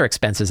lot of other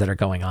expenses that are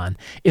going on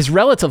is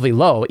relatively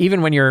low,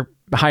 even when you're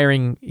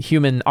hiring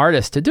human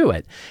artists to do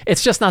it.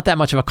 It's just not that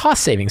much of a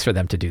cost savings for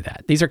them to do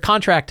that. These are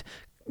contract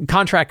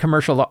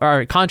commercial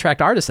or contract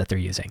artists that they're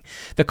using.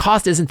 The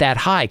cost isn't that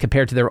high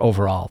compared to their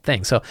overall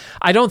thing. So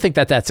I don't think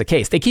that that's the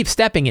case. They keep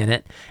stepping in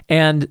it,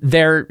 and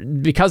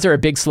because they're a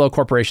big, slow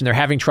corporation, they're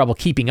having trouble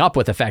keeping up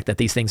with the fact that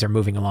these things are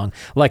moving along.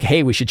 Like,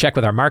 hey, we should check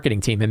with our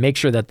marketing team and make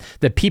sure that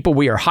the people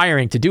we are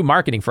hiring to do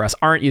marketing for us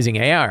aren't using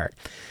AI art.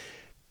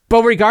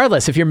 But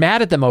regardless, if you're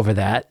mad at them over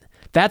that,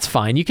 that's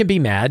fine. You can be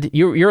mad.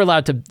 You're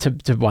allowed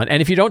to want.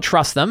 And if you don't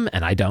trust them,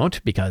 and I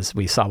don't, because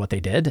we saw what they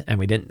did,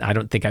 and I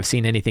don't think I've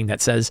seen anything that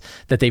says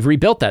that they've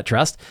rebuilt that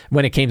trust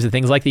when it came to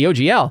things like the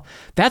OGL.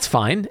 That's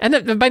fine.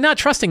 And by not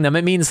trusting them,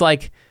 it means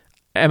like,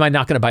 am I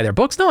not going to buy their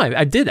books? No,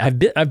 I did.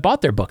 I've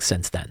bought their books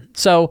since then.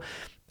 So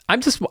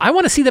I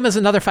want to see them as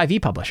another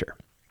 5e publisher.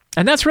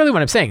 And that's really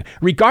what I'm saying.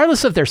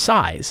 Regardless of their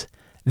size,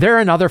 they're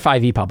another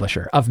 5e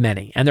publisher of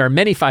many, and there are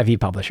many 5e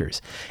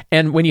publishers.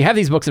 And when you have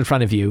these books in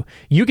front of you,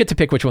 you get to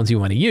pick which ones you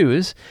want to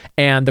use,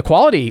 and the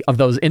quality of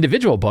those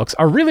individual books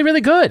are really, really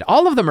good.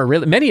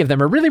 Many of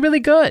them are really, really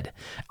good.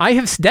 I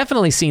have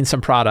definitely seen some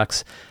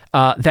products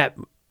that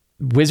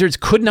Wizards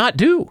could not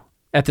do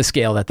at the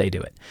scale that they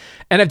do it.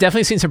 And I've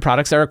definitely seen some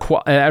products that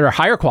are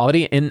higher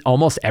quality in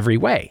almost every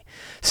way.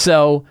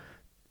 So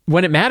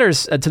when it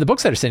matters to the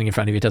books that are sitting in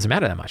front of you, it doesn't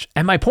matter that much.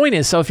 And my point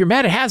is, so if you're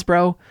mad at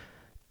Hasbro,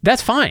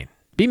 that's fine.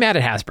 Be mad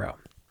at Hasbro,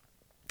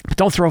 but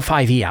don't throw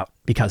 5e out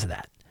because of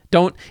that.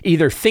 Don't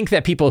either think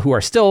that people who are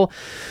still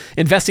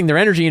investing their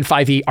energy in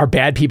 5e are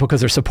bad people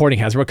because they're supporting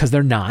Hasbro, because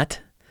they're not.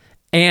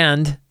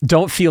 And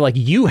don't feel like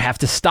you have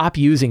to stop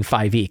using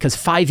 5e, because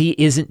 5e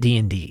isn't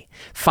D&D.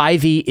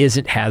 5e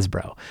isn't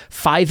Hasbro.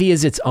 5e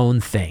is its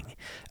own thing.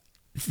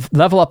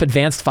 Level Up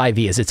Advanced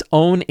 5e is its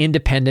own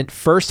independent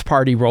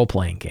first-party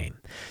role-playing game.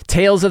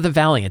 Tales of the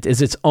Valiant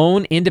is its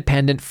own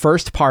independent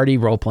first-party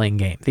role-playing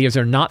game. These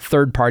are not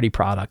third-party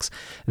products.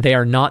 They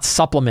are not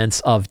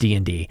supplements of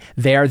D&D.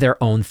 They are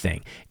their own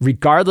thing,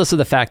 regardless of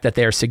the fact that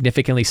they are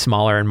significantly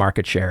smaller in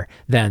market share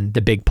than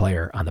the big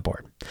player on the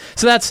board.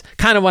 So that's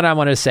kind of what I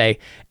wanted to say.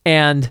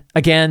 And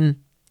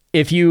again,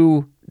 if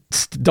you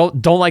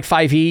don't like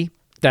 5e,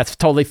 that's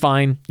totally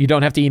fine. You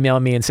don't have to email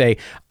me and say,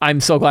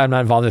 I'm so glad I'm not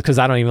involved in this because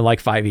I don't even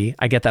like 5e.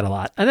 I get that a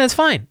lot. And that's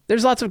fine.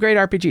 There's lots of great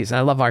RPGs, and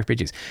I love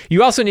RPGs.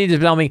 You also need to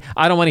tell me,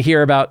 I don't want to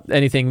hear about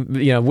anything,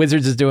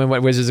 Wizards is doing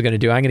what Wizards are going to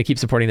do. I'm going to keep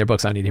supporting their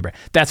books on D&D.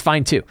 That's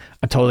fine too.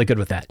 I'm totally good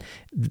with that.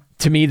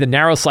 To me, the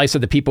narrow slice of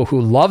the people who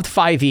loved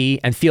 5e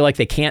and feel like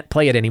they can't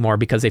play it anymore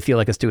because they feel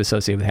like it's too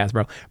associated with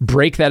Hasbro,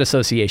 break that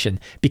association,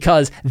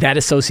 because that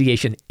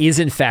association is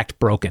in fact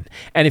broken.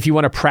 And if you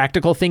want a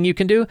practical thing you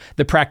can do,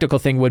 the practical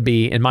thing would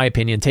be, in my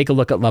opinion, take a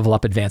look at Level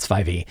Up Advanced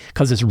 5e,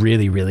 because it's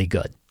really, really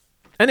good.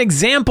 An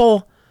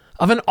example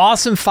of an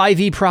awesome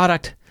 5e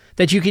product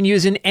that you can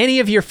use in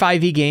any of your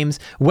 5e games,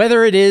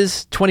 whether it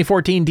is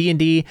 2014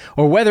 D&D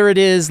or whether it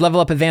is Level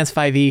Up Advanced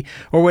 5e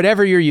or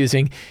whatever you're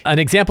using. An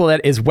example of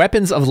that is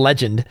Weapons of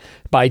Legend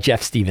by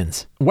Jeff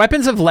Stevens.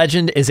 Weapons of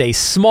Legend is a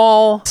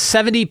small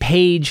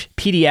 70-page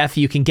PDF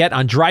you can get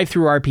on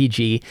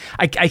DriveThruRPG.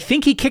 I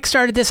think he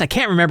kickstarted this. I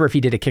can't remember if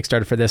he did a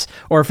Kickstarter for this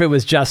or if it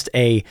was just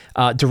a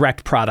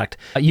direct product.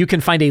 You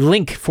can find a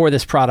link for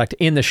this product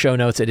in the show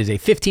notes. It is a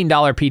 $15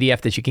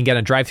 PDF that you can get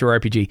on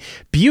DriveThruRPG.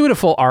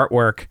 Beautiful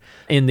artwork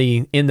in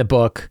the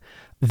book.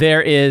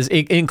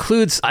 It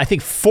includes, I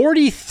think,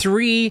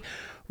 43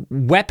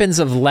 weapons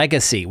of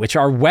legacy, which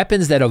are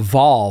weapons that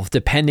evolve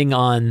depending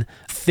on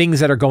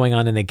things that are going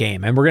on in the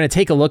game. And we're going to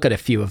take a look at a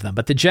few of them.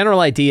 But the general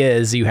idea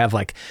is you have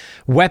like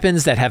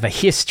weapons that have a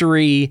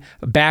history,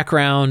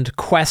 background,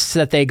 quests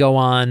that they go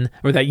on,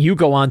 or that you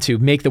go on to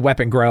make the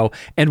weapon grow,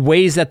 and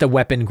ways that the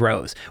weapon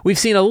grows. We've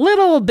seen a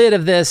little bit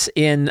of this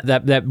in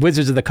that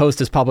Wizards of the Coast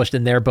has published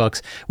in their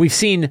books. We've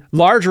seen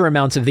larger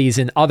amounts of these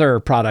in other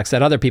products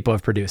that other people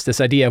have produced. This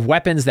idea of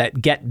weapons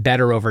that get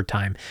better over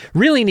time.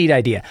 Really neat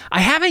idea.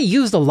 I haven't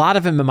used a lot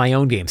of them in my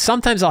own game.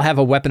 Sometimes I'll have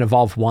a weapon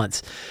evolve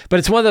once, but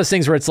it's one of those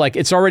things where it's like,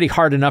 it's it's already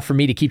hard enough for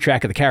me to keep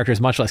track of the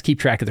characters, much less keep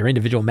track of their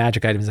individual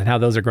magic items and how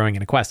those are growing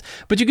in a quest.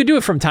 But you could do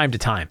it from time to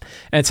time,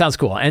 and it sounds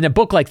cool. And a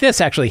book like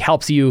this actually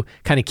helps you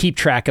kind of keep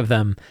track of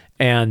them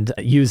and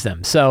use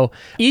them. So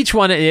each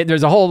one,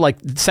 there's a whole like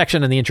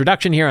section in the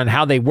introduction here on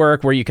how they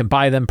work, where you can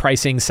buy them,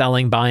 pricing,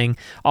 selling, buying,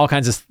 all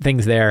kinds of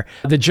things there.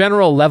 The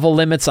general level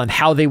limits on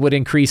how they would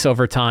increase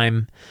over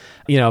time.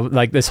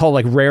 Like this whole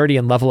like rarity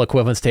and level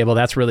equivalence table,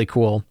 that's really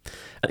cool.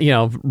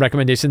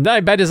 Recommendation by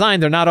design,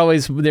 they're not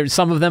always there.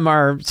 Some of them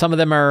are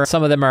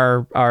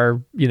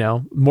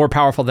more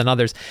powerful than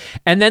others.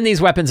 And then these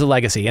weapons of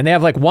legacy, and they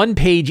have like one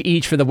page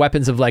each for the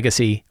weapons of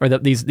legacy, or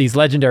these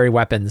legendary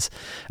weapons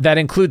that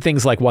include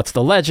things like what's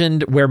the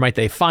legend, where might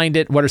they find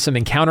it, what are some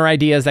encounter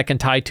ideas that can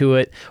tie to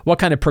it, what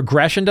kind of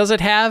progression does it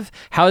have,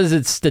 how does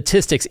its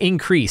statistics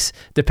increase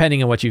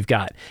depending on what you've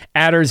got.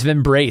 Adder's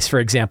Vimbrace, for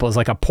example, is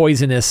like a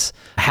poisonous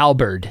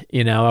halberd,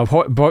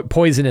 a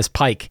poisonous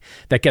pike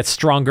that gets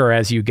stronger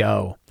as you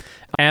go.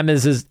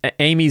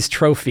 Amy's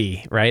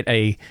Trophy, right?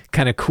 A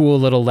kind of cool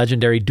little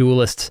legendary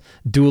duelist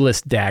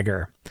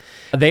dagger.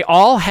 They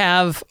all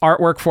have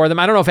artwork for them.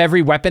 I don't know if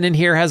every weapon in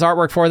here has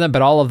artwork for them,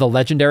 but all of the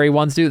legendary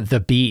ones do. The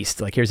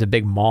beast, like here's a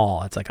big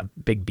maul. It's like a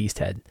big beast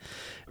head.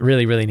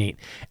 Really, really neat.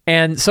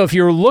 And so if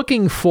you're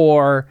looking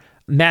for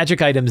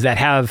magic items that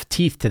have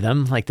teeth to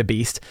them, like the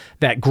beast,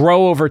 that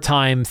grow over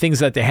time, things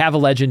that they have a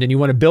legend, and you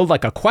want to build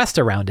like a quest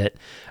around it,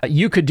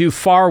 you could do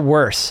far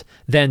worse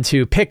than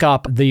to pick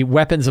up the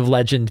Weapons of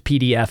Legend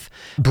PDF,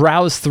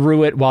 browse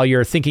through it while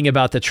you're thinking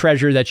about the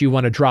treasure that you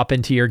want to drop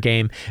into your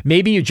game.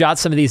 Maybe you jot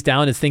some of these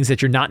down as things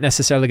that you're not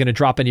necessarily going to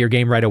drop into your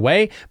game right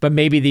away, but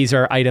maybe these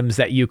are items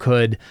that you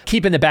could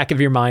keep in the back of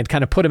your mind,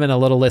 kind of put them in a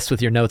little list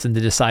with your notes, and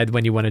to decide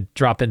when you want to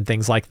drop in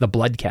things like the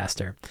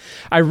Bloodcaster.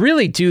 I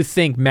really do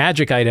think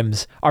magic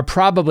items are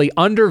probably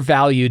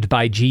undervalued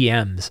by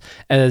GMs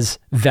as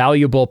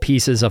valuable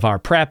pieces of our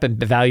prep and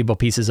valuable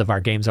pieces of our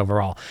games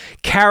overall.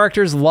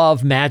 Characters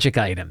love magic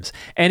items.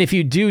 And if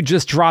you do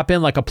just drop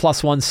in like a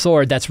 +1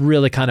 sword, that's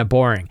really kind of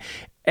boring.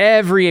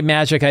 Every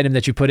magic item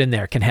that you put in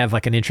there can have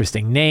like an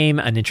interesting name,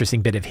 an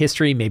interesting bit of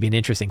history, maybe an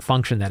interesting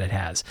function that it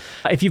has.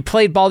 If you've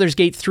played Baldur's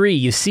Gate 3,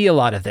 you see a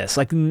lot of this.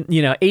 Like,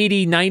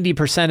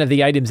 80-90% of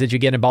the items that you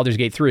get in Baldur's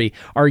Gate 3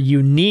 are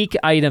unique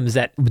items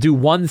that do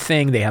one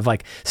thing. They have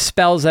like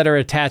spells that are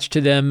attached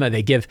to them.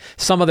 They give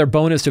some other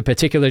bonus to a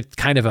particular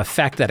kind of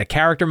effect that a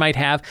character might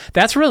have.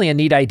 That's really a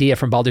neat idea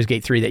from Baldur's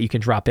Gate 3 that you can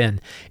drop in,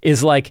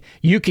 is like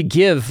you could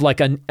give like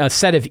a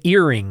set of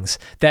earrings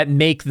that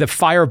make the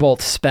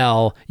Firebolt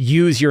spell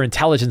use your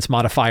intelligence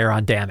modifier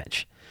on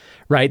damage,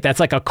 right? That's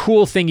like a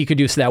cool thing you could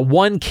do, so that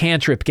one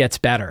cantrip gets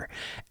better.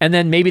 And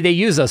then maybe they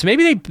use those.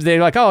 Maybe they're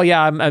like, oh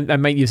yeah, I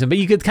might use them. But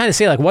you could kind of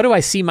say like, what do I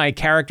see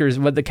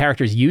what the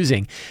character's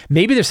using?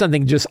 Maybe there's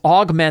something, just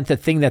augment the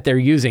thing that they're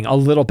using a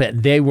little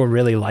bit. They will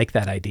really like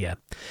that idea.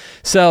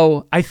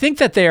 So I think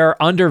that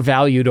they're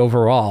undervalued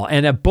overall.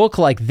 And a book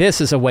like this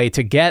is a way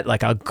to get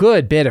like a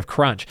good bit of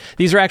crunch.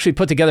 These are actually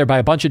put together by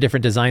a bunch of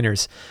different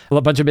designers,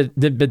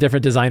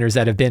 different designers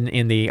that have been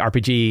in the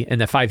RPG and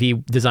the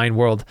 5e design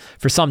world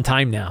for some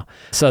time now.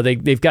 So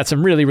they've got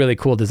some really, really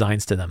cool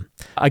designs to them.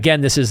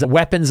 Again, this is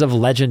Weapons of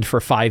Legend for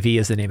 5e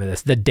is the name of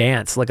this. The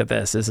Dance, look at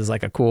this. This is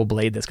like a cool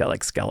blade that's got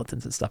like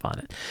skeletons and stuff on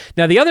it.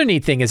 Now, the other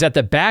neat thing is at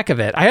the back of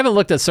it, I haven't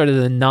looked at sort of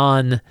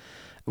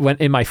when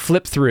in my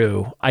flip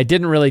through, I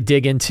didn't really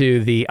dig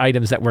into the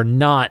items that were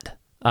not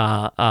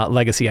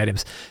legacy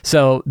items.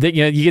 So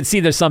you can see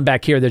there's some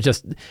back here. They're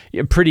just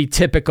pretty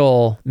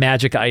typical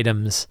magic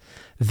items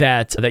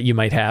that you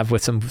might have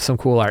with some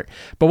cool art.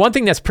 But one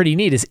thing that's pretty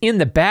neat is in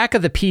the back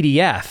of the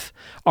PDF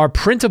are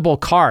printable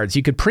cards.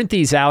 You could print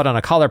these out on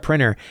a color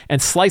printer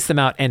and slice them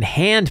out and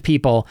hand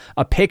people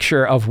a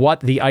picture of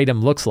what the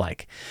item looks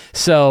like.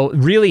 So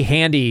really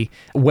handy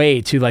way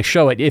to like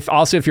show it. If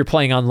you're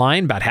playing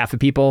online, about half the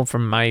people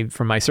from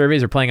my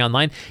surveys are playing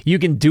online, you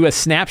can do a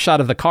snapshot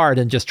of the card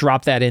and just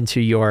drop that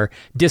into your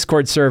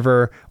Discord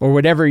server or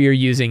whatever you're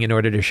using in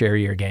order to share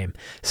your game.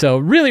 So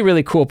really,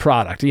 really cool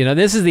product.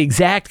 This is the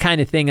exact kind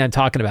of thing I'm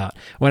talking about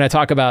when I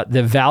talk about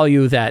the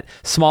value that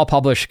small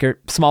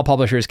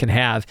publishers can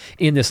have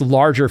in this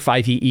larger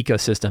 5e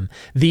ecosystem.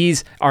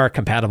 These are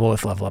compatible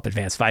with Level Up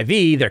Advanced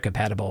 5e. They're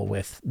compatible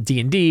with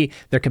D&D.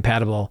 They're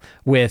compatible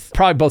with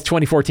probably both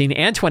 2014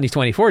 and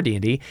 2024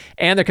 D&D,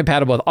 and they're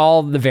compatible with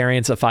all the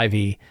variants of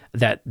 5e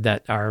that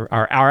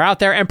are out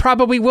there and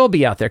probably will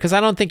be out there, because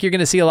I don't think you're going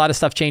to see a lot of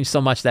stuff change so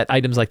much that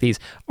items like these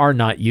are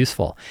not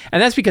useful.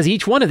 And that's because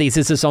each one of these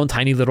is its own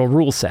tiny little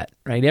rule set,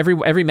 right?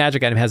 Every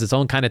magic item has its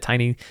own kind of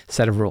tiny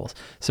set of rules.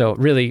 So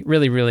really,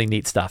 really, really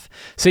neat stuff.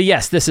 So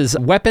yes, this is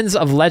Weapons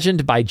of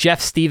Legend by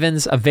Jeff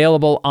Stevens,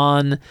 available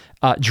on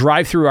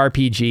Drive-Thru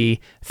RPG,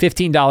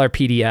 $15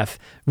 PDF.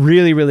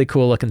 Really, really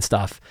cool looking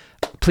stuff.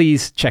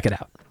 Please check it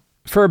out.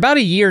 For about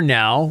a year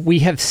now, we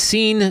have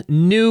seen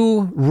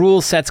new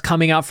rule sets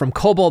coming out from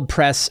Kobold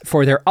Press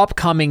for their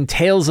upcoming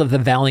Tales of the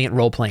Valiant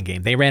role-playing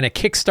game. They ran a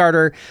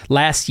Kickstarter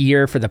last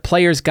year for the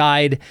Player's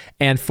Guide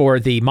and for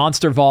the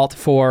Monster Vault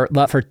for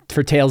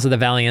Tales of the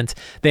Valiant.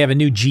 They have a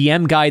new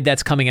GM guide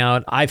that's coming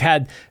out. I've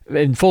had,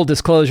 in full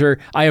disclosure,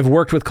 I have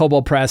worked with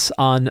Kobold Press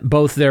on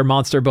both their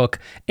monster book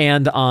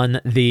and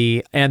on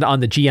the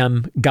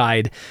GM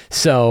guide,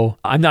 so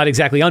I'm not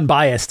exactly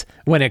unbiased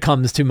when it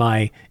comes to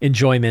my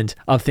enjoyment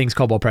of things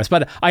Kobold Press.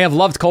 But I have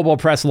loved Kobold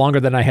Press longer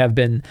than I have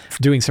been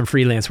doing some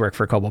freelance work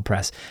for Kobold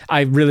Press.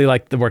 I really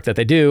like the work that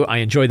they do. I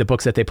enjoy the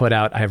books that they put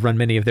out. I have run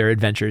many of their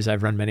adventures.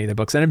 I've run many of their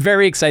books. And I'm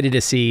very excited to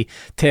see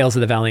Tales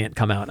of the Valiant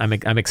come out.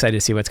 I'm excited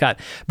to see what's got.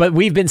 But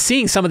we've been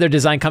seeing some of their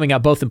design coming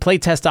out both in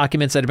playtest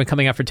documents that have been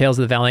coming out for Tales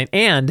of the Valiant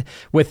and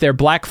with their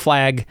Black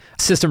Flag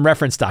system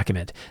reference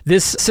document.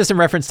 This system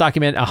reference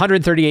document,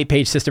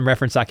 138-page system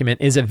reference document,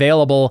 is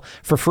available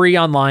for free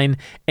online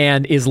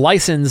and is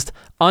licensed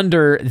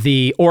under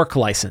the Orc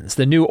license,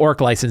 the new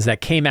Orc license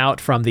that came out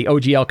from the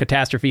OGL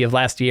catastrophe of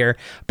last year.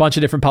 A bunch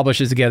of different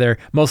publishers together,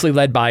 mostly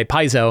led by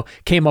Paizo,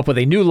 came up with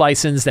a new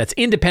license that's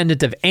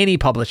independent of any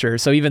publisher.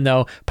 So even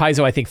though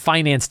Paizo, I think,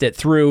 financed it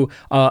through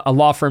a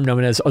law firm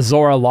known as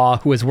Azora Law,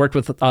 who has worked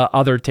with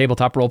other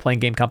tabletop role-playing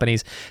game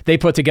companies, they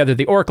put together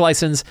the Orc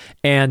license,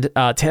 and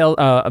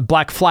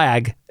Black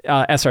Flag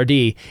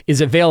SRD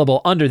is available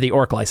under the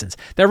Orc license.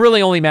 That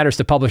really only matters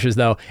to publishers,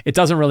 though. It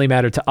doesn't really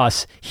matter to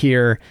us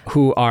here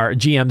who are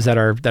GMs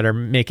that are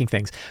making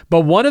things.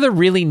 But one of the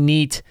really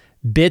neat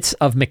bits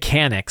of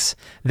mechanics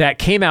that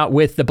came out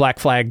with the Black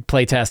Flag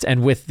playtest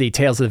and with the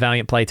Tales of the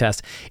Valiant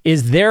playtest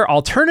is their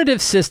alternative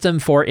system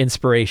for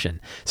inspiration.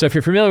 So if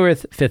you're familiar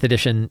with 5th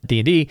edition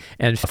D&D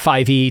and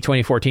 5e,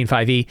 2014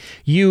 5e,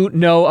 you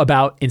know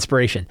about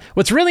inspiration.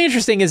 What's really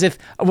interesting is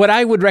what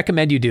I would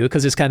recommend you do,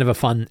 because it's kind of a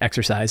fun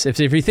exercise, if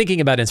you're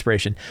thinking about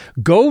inspiration,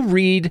 go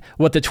read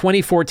what the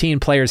 2014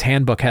 Player's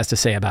Handbook has to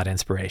say about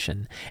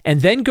inspiration,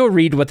 and then go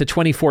read what the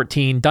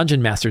 2014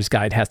 Dungeon Master's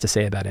Guide has to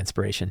say about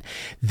inspiration.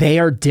 They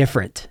are different.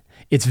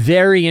 It's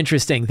very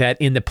interesting that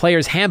in the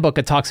Player's Handbook,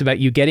 it talks about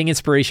you getting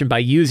inspiration by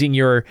using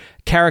your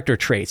character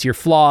traits, your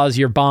flaws,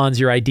 your bonds,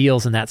 your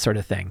ideals, and that sort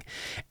of thing.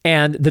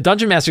 And the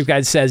Dungeon Master's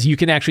Guide says you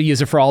can actually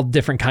use it for all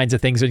different kinds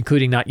of things,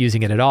 including not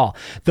using it at all.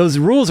 Those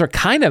rules are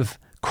kind of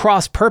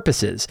cross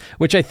purposes,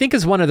 which I think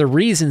is one of the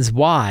reasons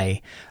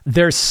why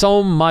there's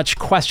so much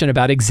question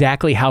about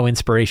exactly how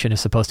inspiration is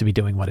supposed to be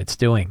doing what it's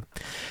doing.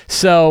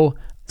 So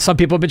some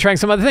people have been trying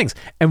some other things.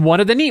 And one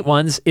of the neat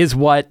ones is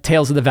what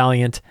Tales of the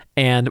Valiant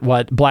and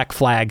what Black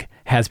Flag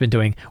has been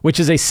doing,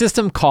 which is a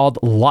system called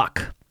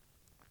Luck.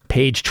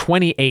 Page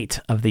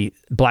 28 of the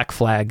Black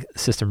Flag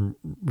system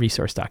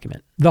resource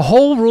document. The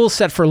whole rule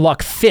set for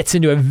Luck fits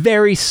into a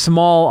very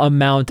small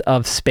amount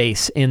of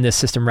space in this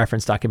system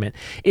reference document.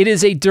 It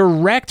is a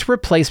direct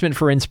replacement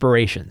for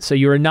inspiration, so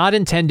you are not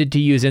intended to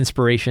use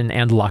inspiration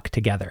and Luck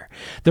together.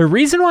 The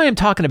reason why I'm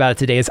talking about it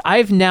today is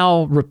I've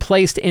now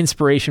replaced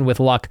inspiration with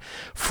Luck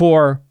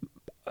for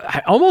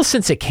almost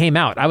since it came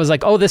out. I was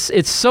like,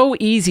 it's so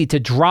easy to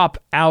drop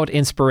out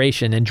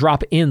inspiration and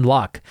drop in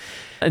Luck.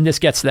 And this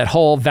gets to that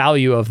whole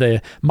value of the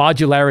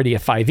modularity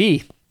of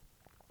 5e,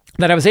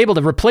 that I was able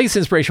to replace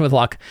inspiration with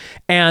Luck,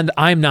 and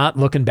I'm not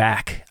looking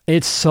back.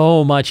 It's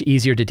so much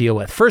easier to deal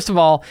with. First of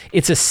all,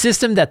 it's a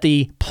system that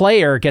the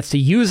player gets to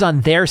use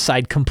on their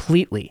side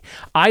completely.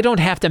 I don't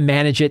have to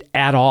manage it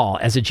at all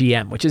as a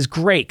GM, which is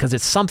great because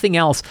it's something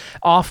else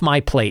off my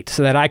plate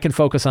so that I can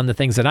focus on the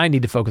things that I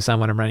need to focus on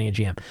when I'm running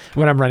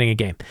a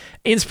game.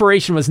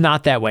 Inspiration was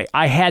not that way.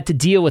 I had to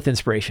deal with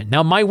inspiration.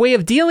 Now, my way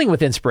of dealing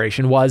with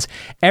inspiration was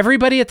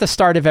everybody at the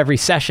start of every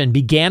session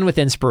began with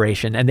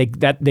inspiration, and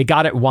they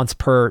got it once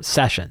per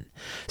session.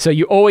 So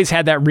you always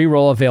had that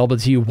reroll available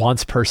to you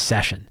once per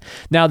session.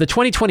 Now, the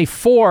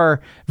 2024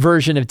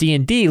 version of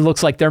D&D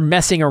looks like they're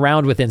messing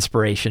around with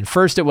inspiration.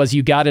 First, it was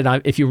you got it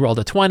if you rolled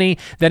a 20.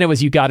 Then it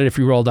was you got it if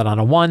you rolled it on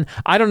a 1.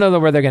 I don't know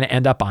where they're going to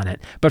end up on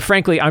it. But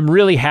frankly, I'm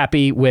really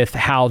happy with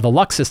how the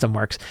Luck system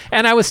works.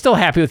 And I was still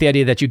happy with the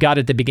idea that you got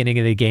it at the beginning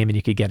of the game and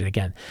you could get it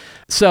again.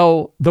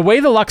 So the way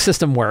the Luck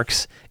system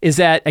works is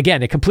that,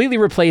 again, it completely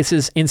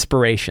replaces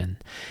inspiration.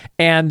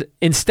 And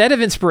instead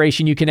of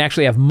inspiration, you can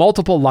actually have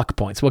multiple Luck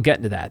points. We'll get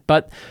into that.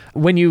 But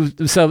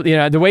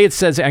the way it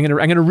says, I'm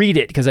going to read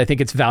it because I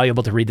think it's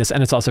valuable to read this,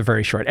 and it's also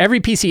very short.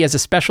 Every PC has a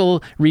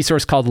special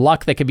resource called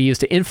Luck that can be used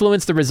to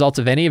influence the results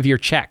of any of your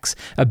checks,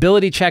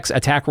 ability checks,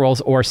 attack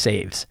rolls, or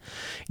saves.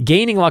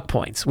 Gaining Luck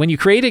points. When you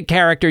create a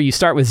character, you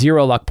start with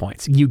 0 Luck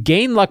points. You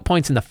gain Luck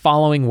points in the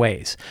following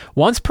ways.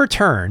 Once per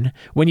turn,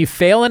 when you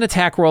fail an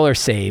attack roll or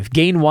save,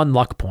 gain 1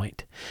 Luck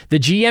point. The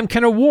GM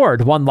can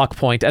award 1 luck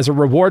point as a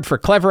reward for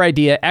clever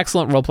idea,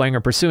 excellent role-playing,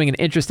 or pursuing an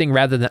interesting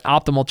rather than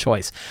optimal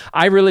choice.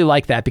 I really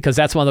like that because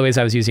that's one of the ways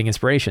I was using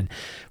inspiration.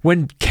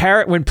 When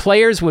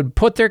players would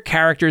put their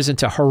characters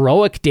into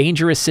heroic,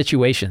 dangerous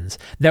situations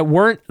that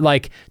weren't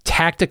like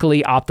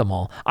tactically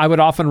optimal, I would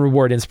often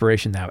reward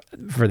inspiration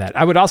for that.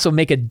 I would also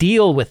make a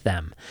deal with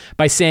them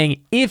by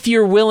saying, if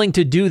you're willing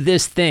to do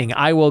this thing,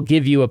 I will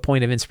give you a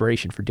point of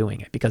inspiration for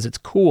doing it because it's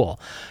cool.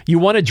 You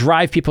want to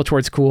drive people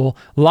towards cool.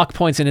 Luck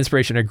points and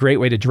inspiration are a great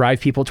way to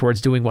drive people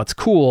towards doing what's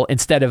cool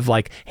instead of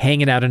like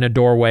hanging out in a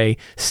doorway,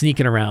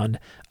 sneaking around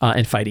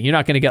and fighting. You're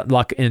not going to get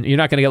luck, and you're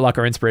not going to get luck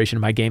or inspiration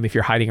in my game if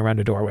you're hiding around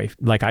a doorway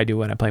like I do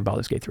when I'm playing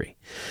Baldur's Gate 3.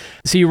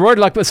 So you award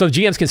luck, so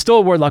GMs can still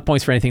award luck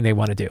points for anything they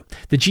want to do.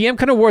 The GM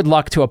can award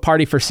luck to a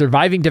party for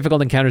surviving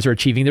difficult encounters or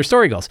achieving their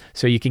story goals.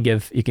 So you can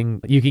give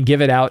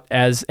it out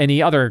as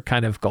any other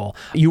kind of goal.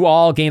 You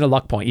all gain a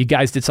luck point. You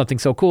guys did something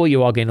so cool,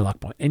 you all gain a luck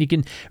point. And you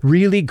can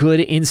really good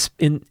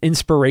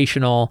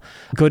inspirational,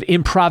 good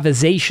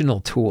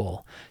improvisational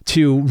tool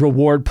to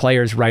reward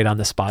players right on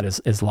the spot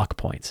as luck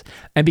points.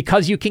 And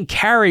because you can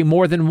carry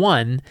more than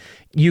one,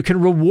 you can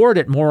reward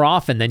it more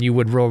often than you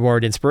would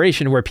reward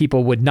inspiration, where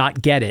people would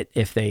not get it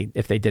if they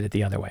did it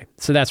the other way.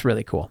 So that's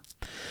really cool.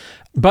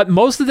 But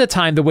most of the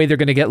time, the way they're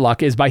going to get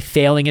luck is by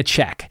failing a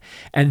check.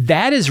 And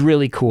that is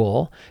really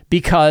cool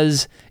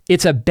because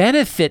it's a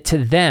benefit to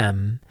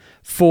them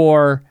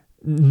for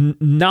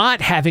not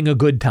having a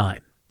good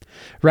time.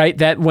 Right?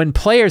 That when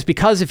players,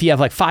 because if you have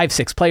like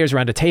 5-6 players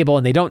around a table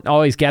and they don't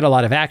always get a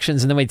lot of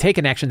actions, and then when they take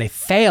an action, they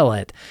fail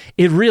it,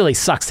 it really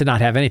sucks to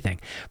not have anything.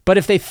 But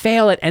if they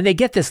fail it and they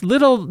get this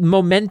little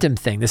momentum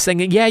thing, this thing,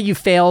 yeah, you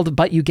failed,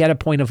 but you get a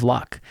point of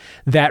luck,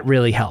 that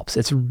really helps.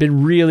 It's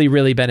been really,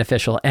 really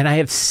beneficial. And I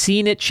have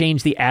seen it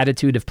change the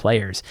attitude of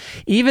players.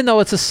 Even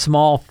though it's a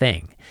small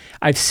thing,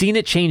 I've seen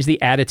it change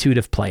the attitude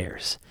of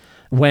players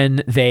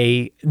when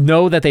they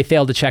know that they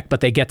failed to check,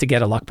 but they get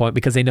a luck point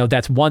because they know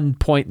that's 1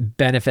 point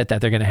benefit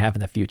that they're going to have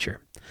in the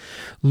future.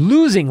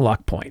 Losing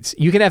luck points.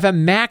 You can have a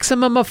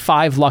maximum of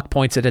 5 luck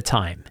points at a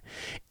time.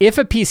 If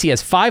a PC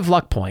has 5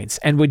 luck points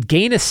and would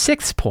gain a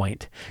 6th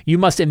point, you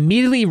must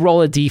immediately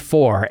roll a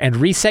d4 and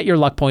reset your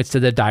luck points to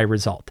the die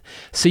result.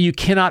 So you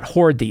cannot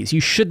hoard these.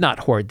 You should not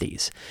hoard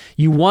these.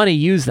 You want to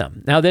use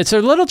them. Now, there's a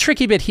little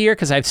tricky bit here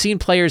because I've seen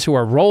players who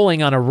are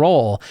rolling on a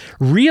roll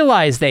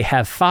realize they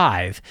have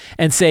 5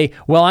 and say,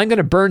 well, I'm going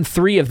to burn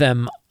 3 of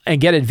them and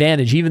get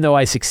advantage even though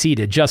I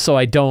succeeded, just so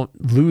I don't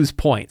lose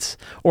points.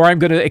 Or I'm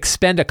going to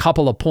expend a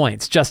couple of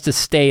points just to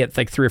stay at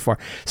like 3 or 4.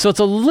 So it's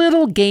a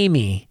little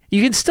gamey.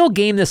 You can still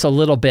game this a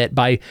little bit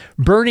by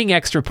burning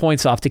extra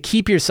points off to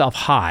keep yourself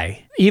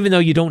high, even though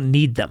you don't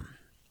need them.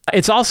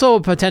 It's also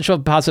a potential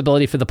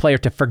possibility for the player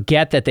to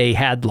forget that they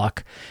had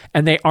luck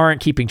and they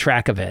aren't keeping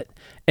track of it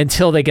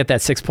until they get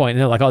that 6 point and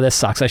they're like, oh, this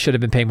sucks. I should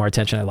have been paying more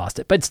attention. I lost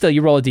it. But still,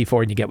 you roll a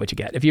d4 and you get what you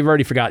get. If you've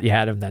already forgot you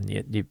had them, then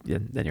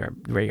you're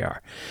where you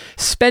are.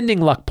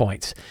 Spending luck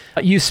points.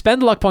 You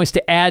spend luck points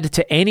to add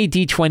to any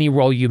d20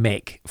 roll you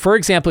make. For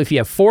example, if you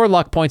have 4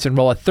 luck points and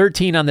roll a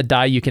 13 on the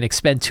die, you can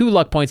expend 2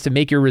 luck points to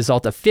make your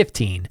result a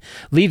 15,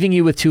 leaving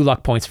you with 2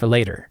 luck points for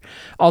later.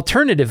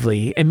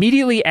 Alternatively,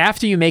 immediately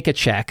after you make a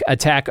check,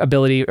 attack,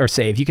 ability, or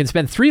save, you can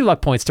spend 3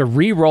 luck points to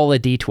re-roll a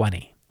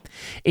d20.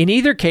 In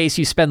either case,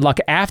 you spend luck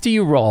after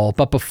you roll,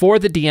 but before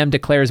the DM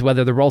declares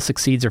whether the roll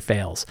succeeds or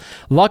fails.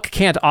 Luck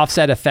can't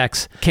offset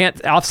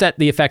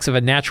the effects of a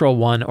natural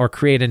 1 or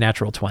create a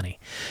natural 20.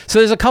 So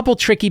there's a couple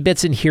tricky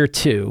bits in here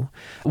too.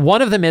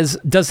 One of them is,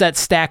 does that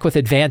stack with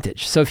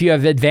advantage? So if you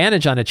have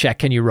advantage on a check,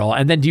 can you roll?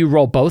 And then do you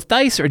roll both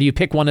dice, or do you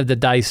pick one of the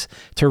dice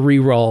to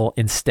re-roll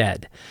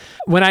instead?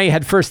 When I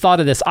had first thought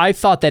of this, I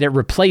thought that it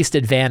replaced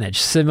advantage,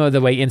 similar to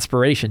the way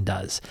inspiration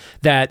does.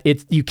 That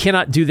you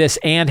cannot do this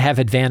and have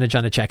advantage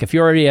on a check. If you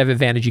already have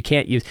advantage, you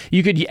can't use.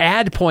 You could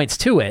add points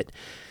to it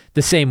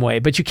the same way,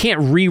 but you can't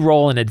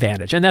re-roll an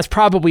advantage. And that's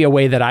probably a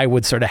way that I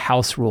would sort of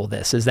house rule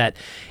this, is that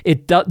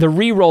the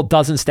re-roll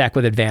doesn't stack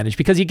with advantage,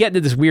 because you get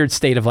into this weird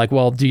state of like,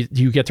 well, do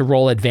you get to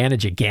roll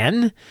advantage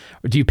again?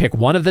 Or do you pick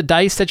one of the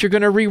dice that you're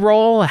going to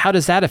re-roll? How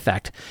does that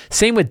affect?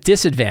 Same with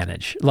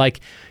disadvantage. Like,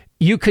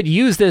 you could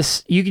use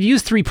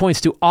 3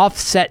 points to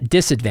offset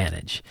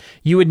disadvantage.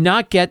 You would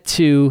not get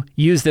to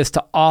use this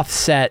to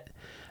offset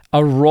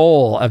a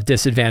roll of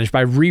disadvantage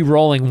by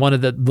re-rolling one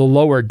of the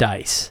lower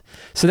dice.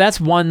 So that's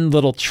one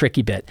little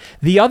tricky bit.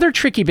 The other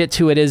tricky bit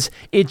to it is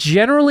it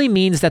generally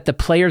means that the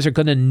players are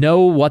going to know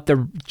what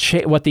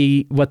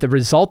the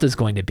result is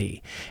going to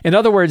be. In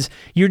other words,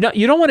 you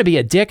don't want to be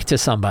a dick to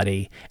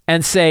somebody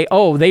and say,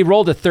 oh, they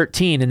rolled a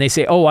 13, and they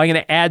say, oh, I'm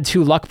going to add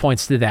 2 luck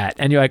points to that.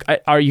 And you're like,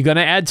 are you going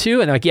to add 2?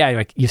 And they're like, yeah.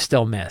 You're like, you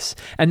still miss.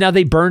 And now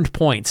they burned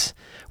points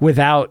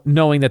without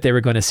knowing that they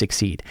were going to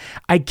succeed.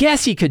 I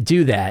guess you could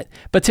do that,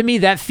 but to me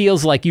that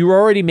feels like you're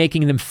already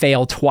making them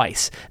fail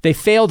twice. They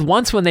failed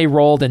once when they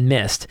rolled and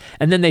missed,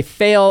 and then they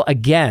fail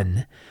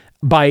again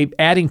by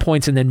adding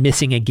points and then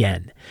missing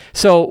again.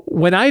 So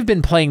when I've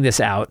been playing this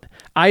out,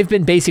 I've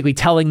been basically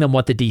telling them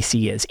what the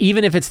DC is,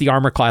 even if it's the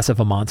armor class of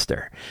a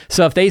monster.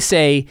 So if they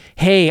say,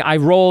 hey, I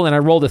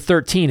rolled a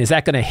 13, is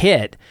that going to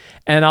hit?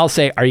 And I'll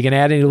say, are you going to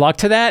add any luck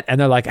to that? And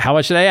they're like, how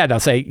much should I add? I'll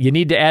say, you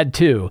need to add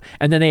 2.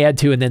 And then they add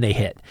 2 and then they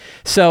hit.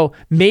 So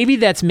maybe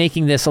that's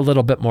making this a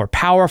little bit more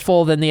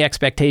powerful than the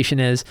expectation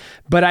is.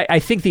 But I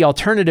think the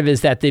alternative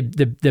is that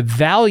the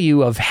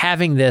value of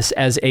having this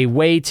as a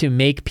way to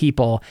make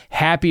people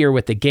happier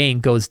with the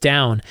game goes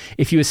down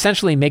if you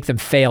essentially make them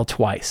fail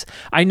twice.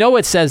 I know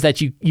it says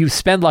that you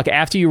spend luck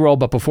after you roll,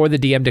 but before the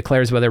DM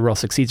declares whether a roll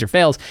succeeds or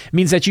fails, it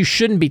means that you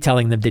shouldn't be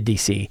telling them the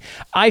DC.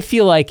 I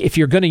feel like if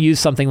you're going to use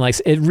something like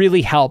it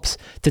really helps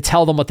to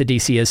tell them what the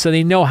DC is so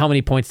they know how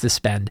many points to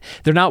spend.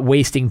 They're not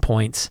wasting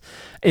points.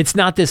 It's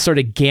not this sort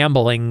of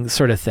gambling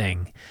sort of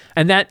thing.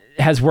 And that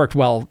has worked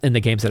well in the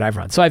games that I've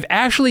run. So I've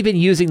actually been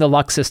using the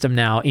luck system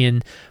now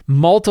in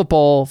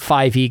multiple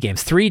 5e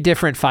games. 3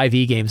 different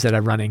 5e games that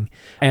I'm running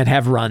and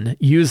have run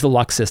use the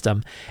luck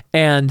system.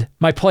 And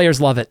my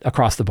players love it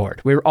across the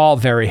board. We're all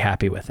very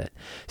happy with it.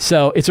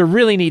 So it's a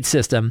really neat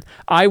system.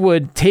 I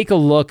would take a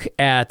look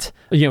at,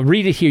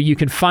 read it here. You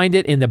can find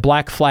it in the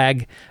Black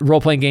Flag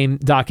role-playing game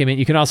document.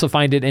 You can also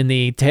find it in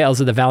the Tales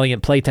of the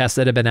Valiant playtests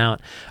that have been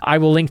out. I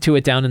will link to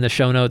it down in the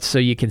show notes so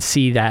you can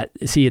see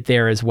it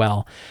there as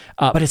well.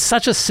 But it's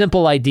such a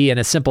simple idea and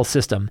a simple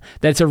system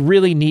that it's a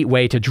really neat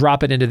way to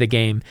drop it into the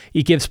game.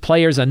 It gives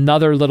players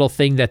another little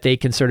thing that they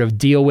can sort of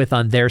deal with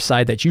on their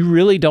side that you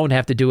really don't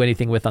have to do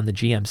anything with on the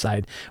GM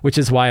side, which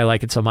is why I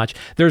like it so much.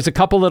 There's a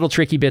couple little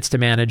tricky bits to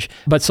manage,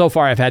 but so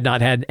far I've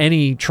not had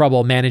any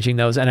trouble managing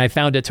those, and I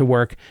found it to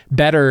work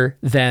better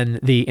than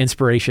the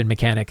inspiration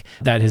mechanic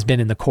that has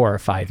been in the core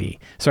of 5e.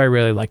 So I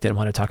really liked it and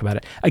want to talk about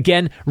it.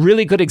 Again,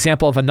 really good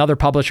example of another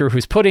publisher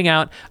who's putting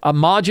out a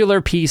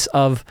modular piece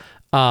of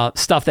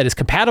stuff that is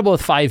compatible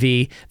with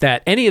 5e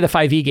that any of the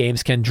 5e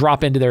games can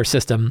drop into their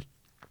system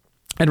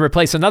and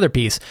replace another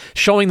piece,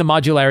 showing the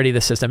modularity of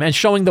the system and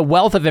showing the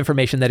wealth of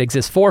information that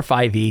exists for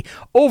 5e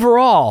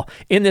overall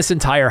in this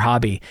entire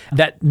hobby.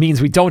 That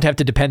means we don't have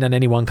to depend on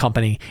any one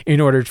company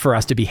in order for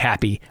us to be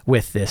happy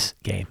with this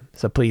game.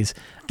 So please,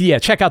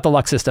 check out the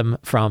luck system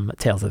from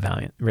Tales of the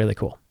Valiant. Really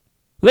cool.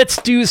 Let's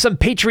do some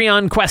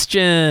Patreon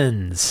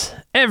questions.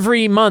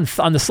 Every month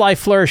on the Sly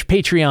Flourish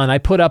Patreon, I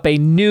put up a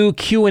new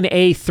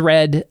Q&A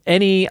thread.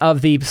 Any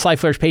of the Sly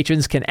Flourish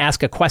patrons can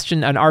ask a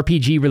question, an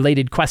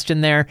RPG-related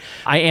question there.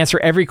 I answer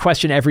every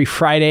question every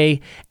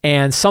Friday,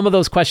 and some of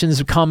those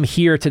questions come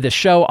here to the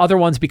show. Other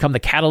ones become the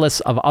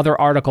catalysts of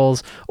other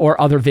articles or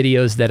other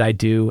videos that I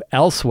do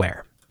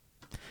elsewhere.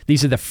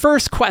 These are the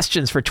first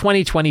questions for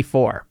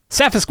 2024.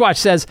 Sasquatch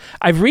says,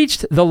 I've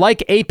reached the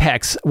like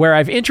apex where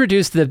I've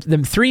introduced the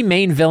 3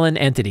 main villain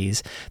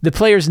entities. The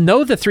players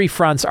know the 3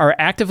 fronts are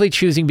actively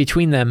choosing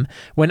between them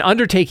when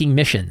undertaking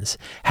missions.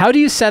 How do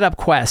you set up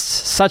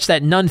quests such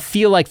that none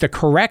feel like the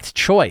correct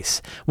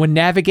choice when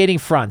navigating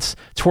fronts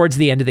towards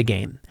the end of the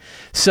game?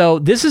 So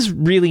this is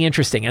really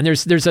interesting. And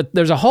there's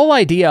a whole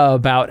idea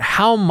about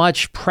how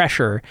much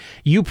pressure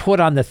you put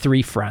on the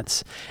 3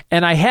 fronts.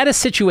 And I had a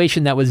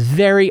situation that was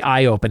very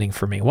eye-opening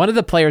for me. One of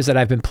the players that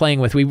I've been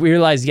playing with, we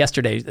realized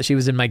yesterday, she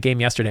was in my game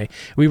yesterday,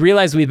 we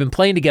realized we've been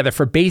playing together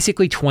for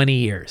basically 20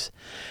 years.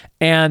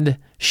 And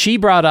she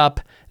brought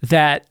up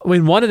that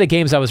in one of the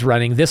games I was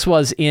running, this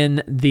was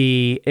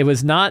it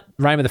was not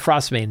Rime of the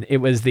Frostbane, it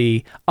was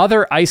the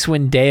other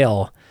Icewind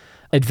Dale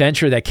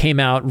adventure that came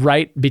out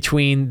right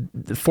between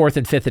the 4th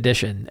and 5th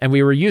edition. And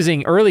we were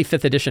using early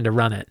 5th edition to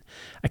run it.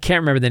 I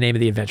can't remember the name of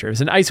the adventure. It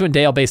was an Icewind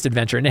Dale based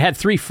adventure, and it had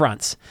 3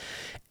 fronts.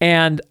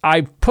 And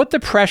I put the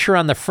pressure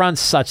on the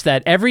fronts such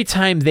that every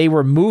time they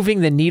were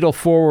moving the needle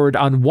forward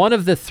on one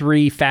of the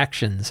 3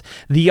 factions,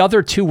 the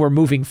other 2 were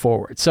moving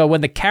forward. So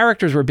when the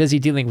characters were busy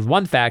dealing with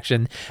one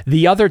faction,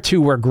 the other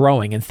 2 were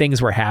growing and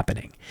things were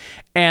happening.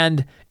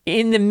 And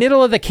in the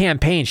middle of the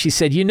campaign, she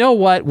said, you know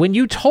what? When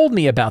you told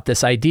me about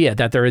this idea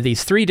that there are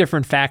these 3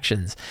 different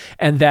factions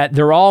and that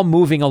they're all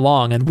moving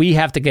along and we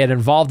have to get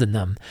involved in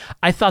them,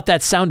 I thought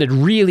that sounded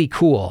really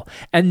cool.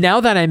 And now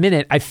that I'm in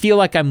it, I feel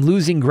like I'm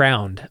losing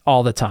ground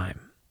all the time.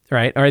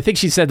 Right? Or I think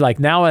she said, like,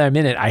 now I'm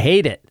in it, I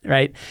hate it.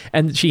 Right?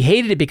 And she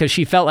hated it because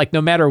she felt like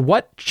no matter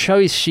what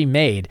choice she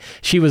made,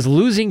 she was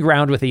losing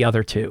ground with the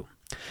other 2.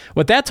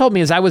 What that told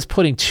me is I was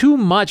putting too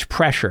much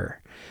pressure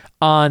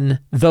on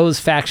those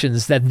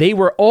factions, that they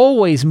were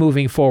always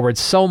moving forward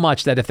so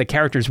much that if the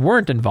characters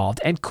weren't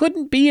involved and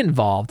couldn't be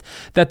involved,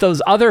 that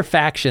those other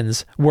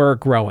factions were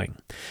growing.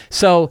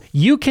 So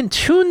you can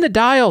tune the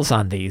dials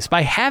on these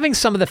by having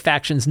some of the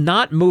factions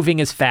not moving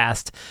as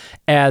fast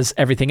as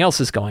everything else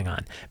is going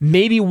on.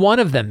 Maybe one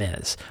of them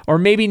is, or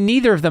maybe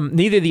neither of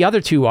the other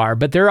 2 are,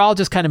 but they're all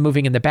just kind of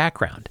moving in the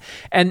background.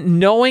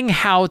 And knowing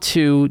how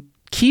to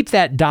keep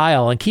that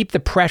dial and keep the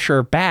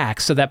pressure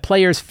back so that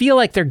players feel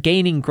like they're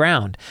gaining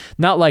ground.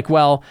 Not like,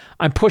 well,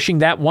 I'm pushing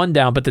that one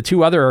down, but the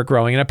 2 other are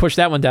growing, and I push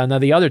that one down, now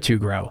the other 2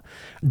 grow.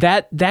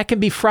 That can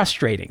be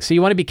frustrating. So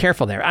you want to be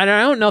careful there. And I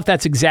don't know if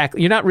that's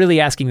exactly, you're not really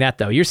asking that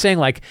though. You're saying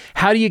like,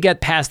 how do you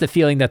get past the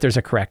feeling that there's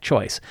a correct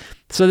choice?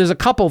 So there's a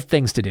couple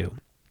things to do.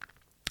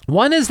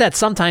 One is that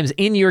sometimes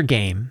in your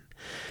game,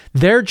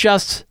 there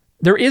is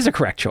a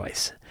correct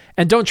choice,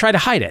 and don't try to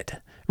hide it.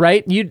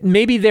 right?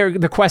 Maybe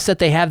the quest that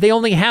they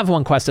only have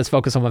one quest that's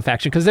focused on one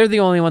faction because they're the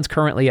only ones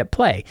currently at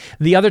play.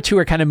 The other two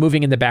are kind of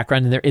moving in the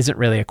background and there isn't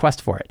really a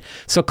quest for it.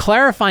 So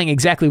clarifying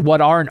exactly what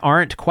are and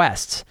aren't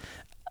quests,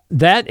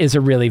 that is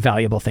a really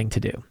valuable thing to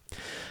do.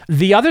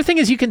 The other thing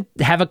is you can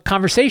have a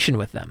conversation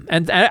with them.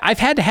 And I've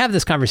had to have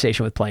this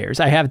conversation with players.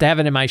 I have to have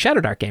it in my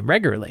Shadow Dark game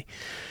regularly,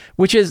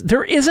 which is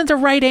there isn't a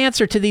right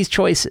answer to these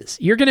choices.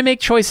 You're going to make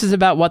choices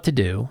about what to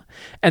do,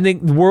 and the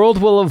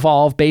world will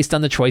evolve based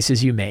on the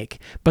choices you make,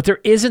 but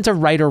there isn't a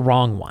right or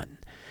wrong one.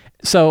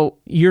 So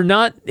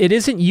it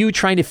isn't you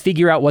trying to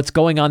figure out what's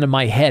going on in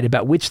my head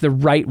about which the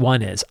right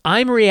one is.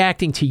 I'm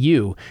reacting to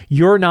you.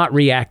 You're not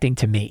reacting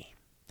to me.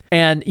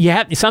 And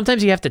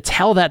sometimes you have to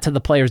tell that to the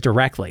players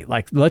directly.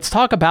 Like, let's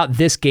talk about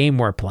this game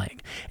we're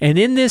playing. And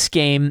in this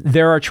game,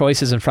 there are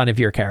choices in front of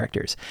your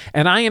characters.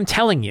 And I am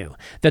telling you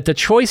that the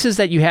choices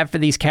that you have for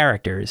these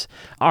characters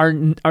are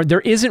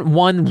there isn't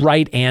one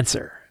right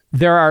answer.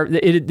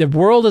 The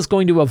world is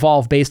going to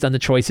evolve based on the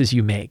choices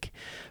you make.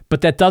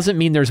 But that doesn't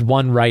mean there's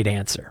one right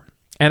answer.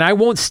 And I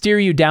won't steer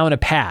you down a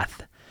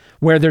path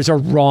where there's a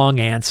wrong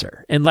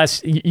answer,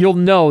 unless you'll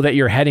know that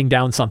you're heading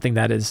down something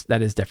that is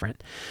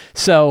different.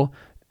 So,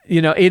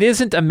 it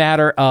isn't a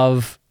matter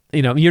of,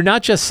 you're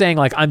not just saying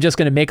like, I'm just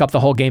going to make up the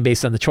whole game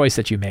based on the choice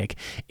that you make.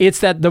 It's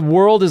that the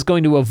world is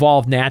going to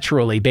evolve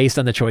naturally based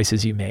on the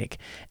choices you make.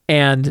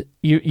 And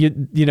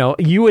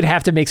you would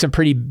have to make some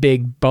pretty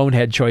big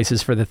bonehead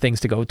choices for the things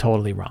to go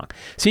totally wrong.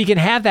 So you can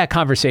have that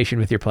conversation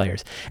with your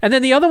players. And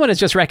then the other one is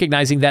just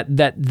recognizing that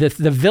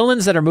the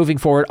villains that are moving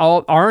forward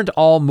aren't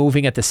all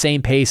moving at the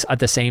same pace at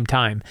the same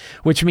time,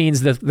 which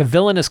means the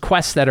villainous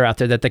quests that are out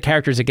there that the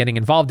characters are getting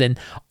involved in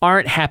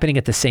aren't happening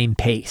at the same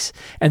pace.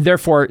 And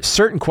therefore,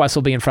 certain quests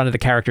will be in front of the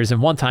characters in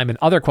one time and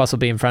other quests will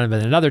be in front of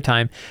it another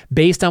time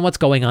based on what's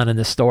going on in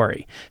the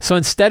story. So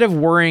instead of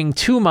worrying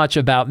too much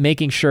about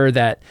making sure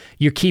that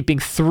you're keeping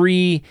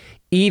 3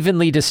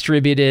 evenly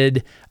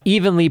distributed,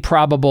 evenly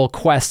probable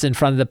quests in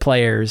front of the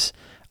players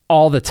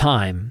all the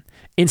time,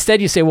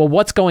 instead you say, well,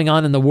 what's going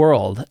on in the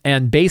world?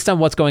 And based on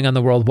what's going on in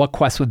the world, what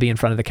quests would be in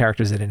front of the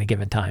characters at any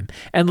given time?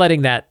 And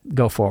letting that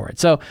go forward.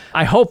 So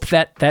I hope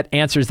that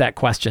answers that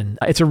question.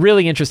 It's a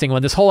really interesting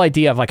one. This whole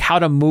idea of like how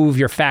to move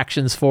your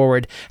factions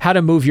forward, how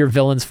to move your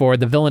villains forward,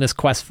 the villainous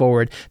quest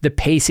forward, the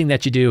pacing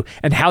that you do,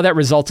 and how that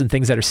results in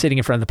things that are sitting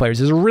in front of the players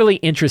is a really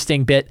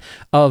interesting bit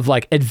of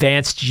like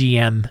advanced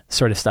GM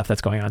sort of stuff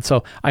that's going on.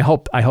 So I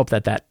hope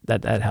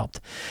that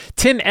helped.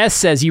 Tim S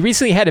says, you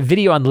recently had a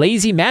video on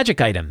lazy magic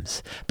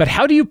items, but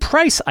how do you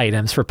price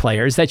items for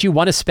players that you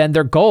want to spend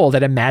their gold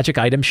at a magic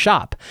item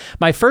shop?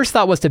 My first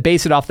thought was to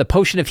base it off the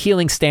Potion of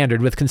Healing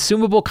standard with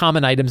consumable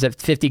common items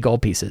at 50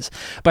 gold pieces.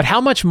 But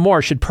how much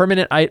more should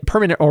permanent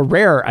or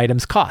rare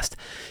items cost?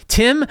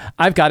 Tim,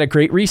 I've got a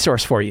great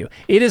resource for you.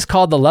 It is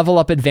called the Level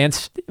Up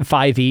Advanced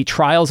 5e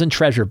Trials and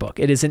Treasure Book.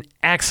 It is an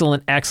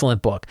excellent,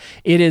 excellent book.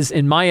 It is,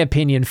 in my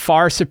opinion,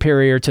 far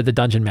superior to the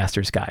Dungeon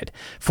Master's Guide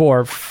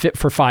for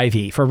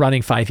 5e, for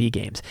running 5e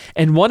games.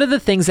 And one of the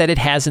things that it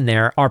has in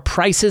there are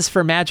prices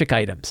for magic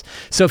items.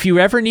 So if you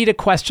ever need a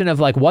question of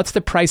like, what's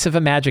the price of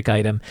a magic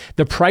item?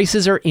 The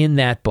prices are in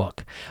that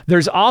book.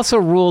 There's also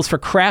rules for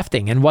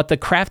crafting and what the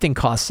crafting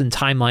costs and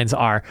timelines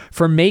are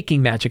for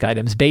making magic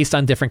items based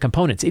on different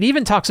components. It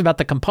even talks about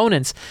the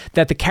components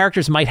that the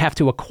characters might have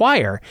to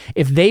acquire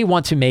if they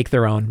want to make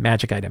their own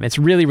magic item. It's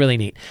really, really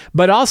neat.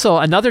 But also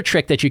another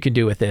trick that you can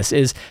do with this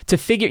is to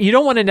figure, you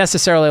don't want to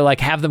necessarily like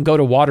have them go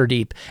to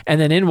Waterdeep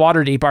and then in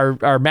Waterdeep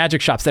are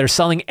magic shops that are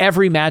selling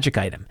every magic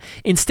item.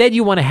 Instead,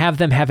 you want to have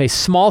them have a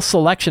small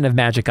selection of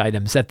magic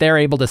items that they're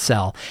able to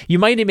sell. You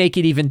might make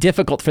it even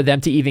difficult for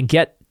them to even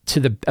get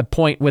to a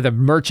point with a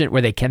merchant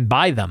where they can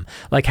buy them,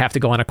 like have to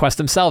go on a quest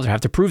themselves or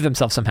have to prove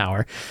themselves somehow,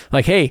 or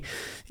like, hey,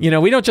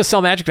 we don't just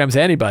sell magic items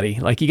to anybody.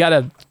 Like, you got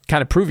to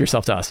kind of prove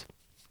yourself to us.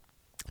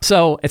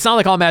 So it's not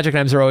like all magic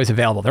items are always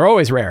available. They're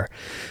always rare.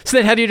 So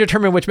then how do you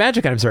determine which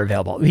magic items are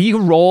available? You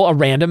can roll a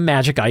random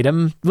magic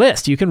item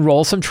list. You can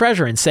roll some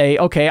treasure and say,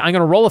 okay, I'm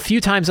going to roll a few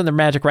times on the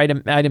magic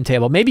item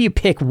table. Maybe you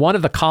pick one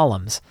of the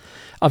columns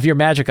of your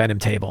magic item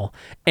table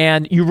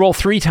and you roll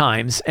 3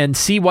 times and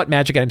see what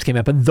magic items came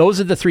up. And those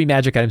are the 3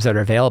 magic items that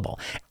are available.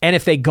 And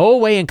if they go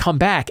away and come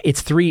back,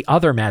 it's 3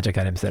 other magic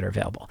items that are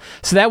available.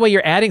 So that way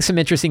you're adding some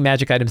interesting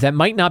magic items that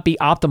might not be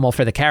optimal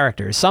for the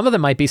characters. Some of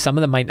them might be, some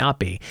of them might not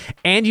be.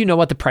 And you know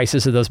what the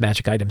prices of those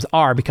magic items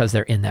are because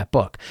they're in that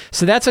book.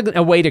 So that's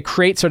a way to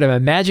create sort of a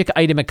magic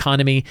item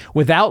economy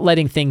without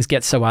letting things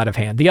get so out of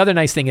hand. The other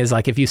nice thing is,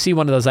 like, if you see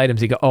one of those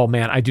items, you go, oh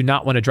man, I do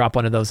not want to drop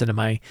one of those into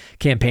my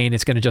campaign.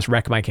 It's going to just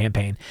wreck my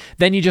campaign.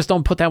 Then you just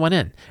don't put that one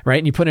in, right?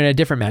 And you put in a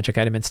different magic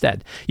item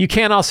instead. You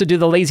can also do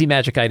the lazy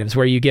magic items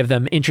where you give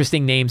them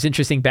interesting names,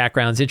 interesting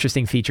backgrounds,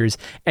 interesting features,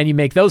 and you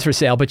make those for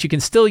sale, but you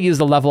can still use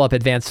the Level Up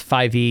Advanced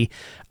 5e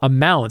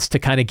amounts to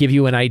kind of give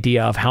you an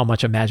idea of how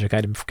much a magic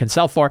item can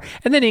sell for,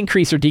 and then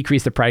increase or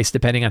decrease the price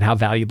depending on how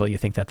valuable you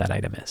think that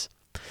item is.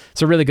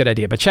 It's a really good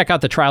idea, but check out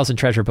the Trials and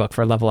Treasure book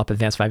for Level Up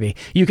Advanced 5e.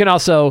 You can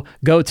also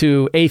go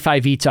to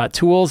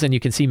a5e.tools and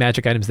you can see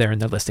magic items there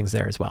and the listings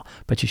there as well,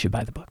 but you should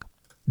buy the book.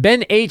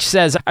 Ben H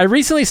says, I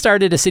recently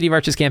started a City of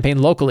Arches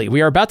campaign locally.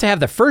 We are about to have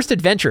the first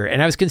adventure,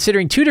 and I was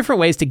considering 2 different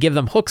ways to give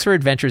them hooks for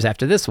adventures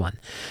after this one.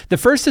 The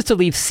first is to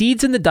leave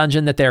seeds in the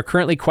dungeon that they are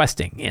currently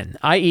questing in,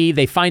 i.e.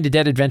 they find a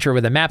dead adventurer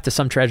with a map to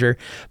some treasure,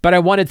 but I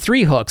wanted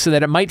 3 hooks so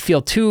that it might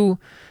feel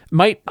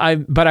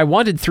I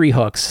wanted 3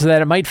 hooks so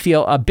that it might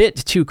feel a bit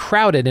too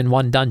crowded in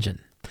one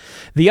dungeon.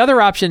 The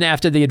other option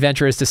after the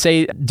adventure is to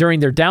say during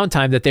their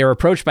downtime that they were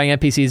approached by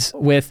NPCs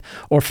with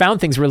or found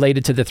things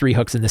related to the 3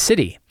 hooks in the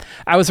city.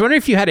 I was wondering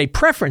if you had a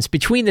preference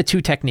between the 2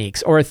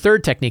 techniques or a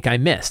third technique I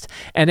missed,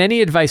 and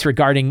any advice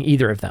regarding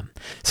either of them.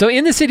 So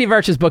in the City of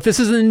Arches book, this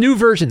is the new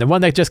version, the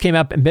one that just came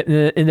up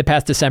in the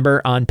past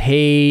December on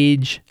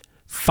page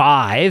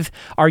 5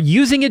 are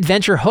using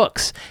adventure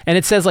hooks. And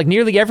it says like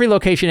nearly every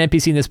location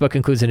NPC in this book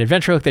includes an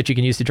adventure hook that you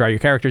can use to draw your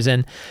characters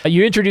in.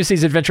 You introduce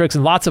these adventure hooks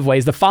in lots of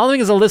ways. The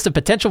following is a list of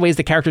potential ways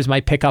the characters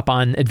might pick up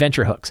on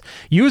adventure hooks.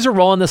 Use a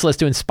role on this list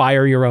to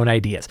inspire your own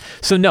ideas.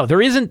 So no, there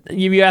isn't,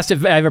 you asked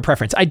if I have a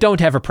preference. I don't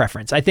have a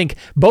preference. I think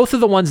both of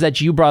the ones that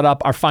you brought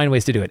up are fine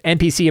ways to do it.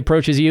 NPC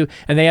approaches you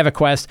and they have a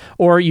quest,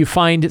 or you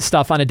find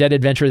stuff on a dead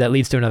adventure that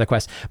leads to another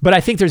quest. But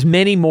I think there's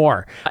many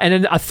more. And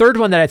then a third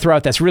one that I throw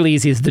out that's really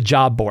easy is the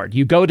job board.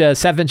 You go to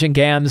Seventh and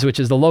Gams, which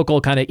is the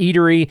local kind of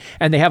eatery,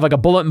 and they have like a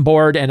bulletin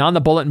board, and on the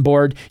bulletin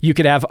board you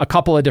could have a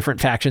couple of different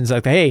factions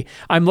like, hey,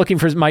 I'm looking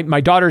for my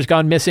daughter's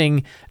gone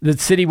missing, the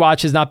city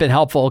watch has not been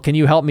helpful, can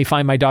you help me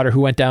find my daughter who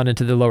went down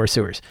into the lower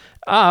sewers?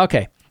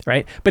 Okay.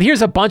 Right? But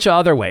here's a bunch of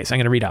other ways I'm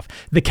going to read off.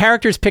 The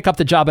characters pick up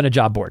the job on a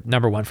job board.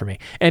 Number 1 for me.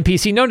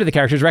 NPC known to the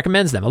characters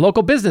recommends them. A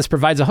local business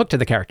provides a hook to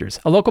the characters.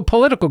 A local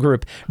political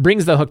group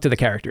brings the hook to the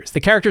characters.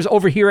 The characters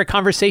overhear a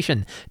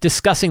conversation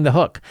discussing the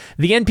hook.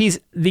 The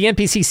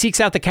NPC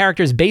seeks out the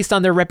characters based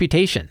on their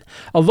reputation.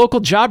 A local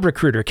job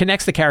recruiter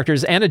connects the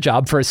characters and a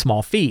job for a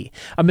small fee.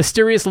 A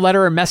mysterious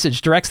letter or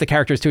message directs the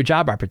characters to a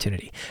job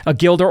opportunity. A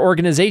guild or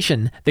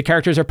organization the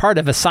characters are part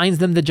of assigns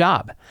them the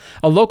job.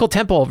 A local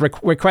temple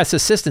requests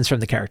assistance from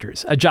the characters.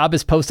 A job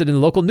is posted in the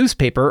local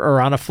newspaper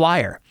or on a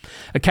flyer.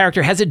 A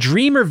character has a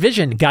dream or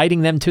vision guiding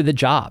them to the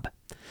job.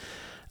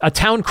 A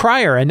town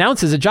crier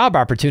announces a job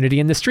opportunity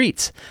in the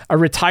streets. A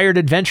retired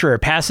adventurer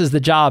passes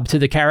the job to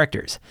the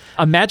characters.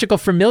 A magical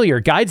familiar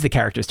guides the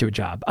characters to a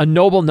job. A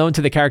noble known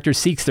to the characters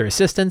seeks their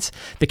assistance.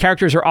 The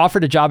characters are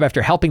offered a job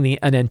after helping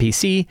an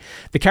NPC.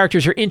 The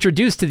characters are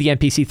introduced to the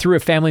NPC through a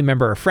family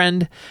member or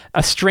friend.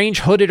 A strange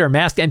hooded or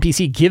masked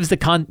NPC gives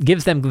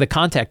them the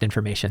contact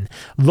information.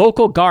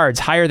 Local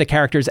guards hire the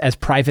characters as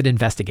private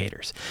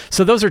investigators.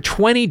 So those are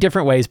 20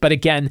 different ways. But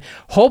again,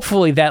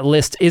 hopefully that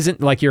list isn't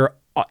like your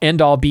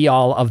end all be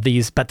all of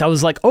these, but that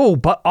was like, oh,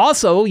 but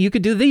also you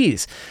could do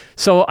these.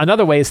 So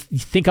another way is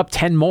think up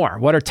 10 more.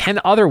 What are 10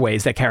 other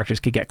ways that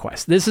characters could get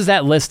quests? This is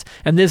that list.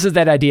 And this is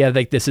that idea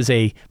that this is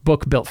a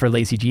book built for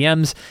lazy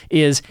GMs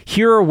is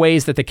here are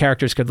ways that the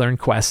characters could learn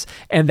quests,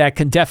 and that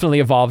can definitely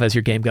evolve as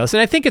your game goes.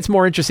 And I think it's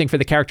more interesting for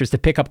the characters to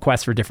pick up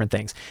quests for different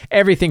things.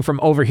 Everything from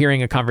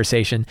overhearing a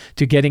conversation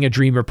to getting a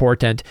dream or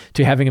portent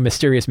to having a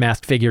mysterious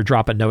masked figure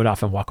drop a note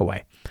off and walk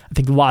away. I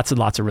think lots and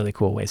lots of really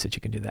cool ways that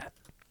you can do that.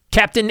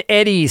 Captain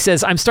Eddie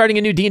says, I'm starting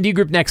a new D&D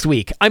group next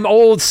week. I'm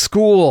old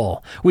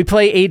school. We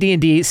play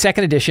AD&D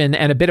 2nd edition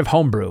and a bit of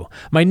homebrew.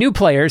 My new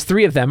players,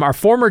 3 of them, are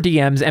former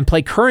DMs and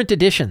play current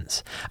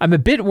editions. I'm a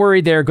bit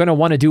worried they're going to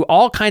want to do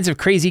all kinds of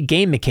crazy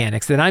game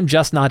mechanics that I'm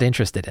just not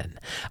interested in.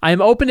 I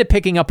am open to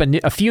picking up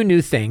a few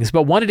new things,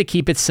 but wanted to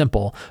keep it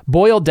simple,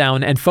 boiled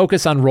down, and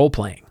focus on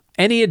role-playing.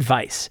 Any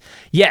advice?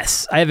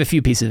 Yes, I have a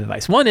few pieces of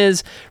advice. One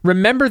is,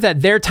 remember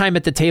that their time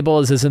at the table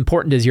is as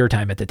important as your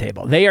time at the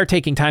table. They are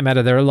taking time out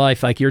of their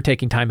life like you're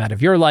taking time out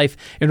of your life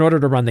in order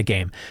to run the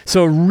game.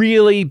 So it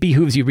really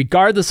behooves you,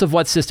 regardless of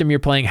what system you're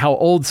playing, how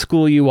old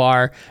school you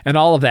are, and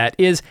all of that,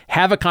 is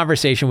have a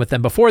conversation with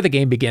them before the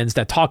game begins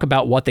that talk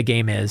about what the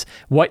game is,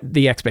 what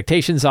the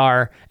expectations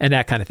are, and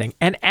that kind of thing.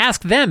 And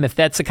ask them if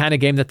that's the kind of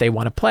game that they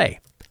want to play.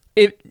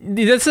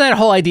 That's that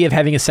whole idea of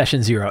having a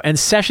session 0, and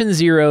session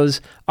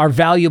zeros are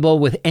valuable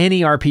with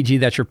any RPG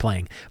that you're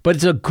playing, but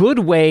it's a good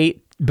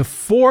way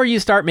before you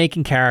start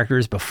making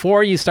characters,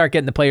 before you start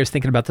getting the players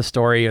thinking about the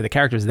story or the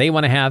characters they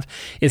want to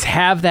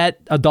have that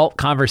adult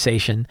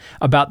conversation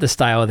about the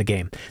style of the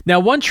game.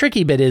 Now, one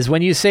tricky bit is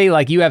when you say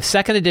like you have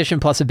 2nd edition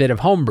plus a bit of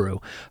homebrew,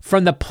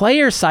 from the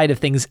player side of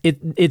things,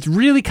 it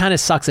really kind of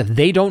sucks if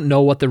they don't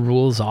know what the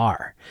rules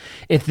are.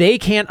 If they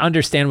can't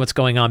understand what's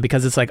going on,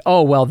 because it's like,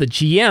 oh, well, the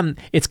GM,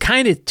 it's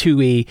kind of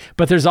 2E,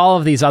 but there's all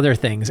of these other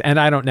things, and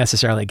I don't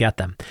necessarily get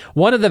them.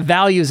 One of the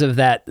values of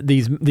that,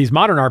 these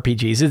modern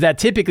RPGs, is that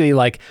typically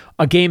like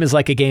a game is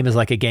like a game is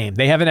like a game.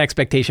 They have an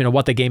expectation of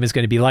what the game is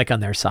going to be like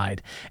on their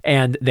side,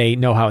 and they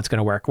know how it's going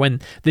to work.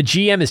 When the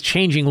GM is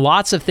changing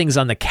lots of things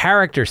on the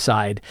character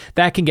side,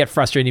 that can get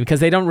frustrating because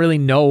they don't really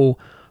know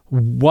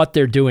what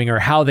they're doing or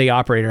how they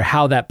operate or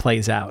how that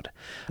plays out.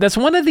 That's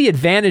one of the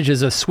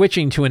advantages of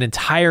switching to an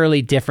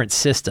entirely different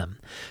system.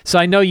 So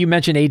I know you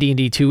mentioned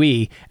AD&D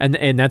 2E,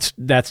 and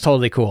that's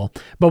totally cool.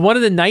 But one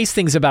of the nice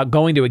things about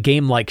going to a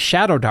game like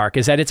Shadowdark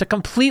is that it's a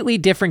completely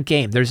different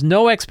game. There's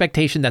no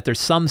expectation that there's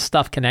some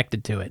stuff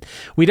connected to it.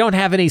 We don't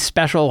have any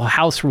special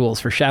house rules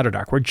for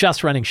Shadowdark. We're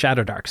just running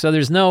Shadowdark. So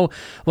there's no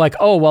like,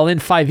 oh, well, in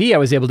 5e I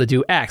was able to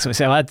do X. And we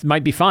say, well, that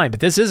might be fine, but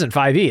this isn't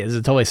 5e. It's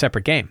a totally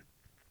separate game.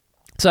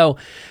 So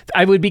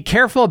I would be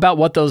careful about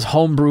what those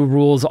homebrew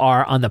rules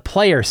are on the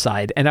player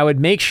side, and I would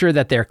make sure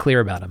that they're clear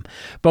about them.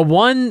 But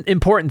one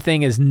important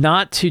thing is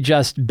not to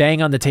just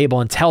bang on the table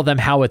and tell them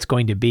how it's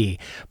going to be,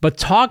 but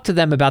talk to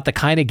them about the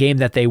kind of game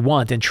that they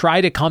want and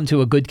try to come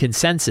to a good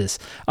consensus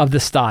of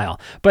the style.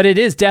 But it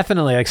is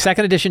definitely like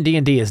 2nd edition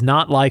D&D is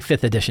not like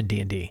 5th edition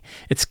D&D.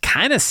 It's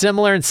kind of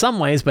similar in some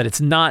ways, but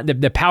it's not.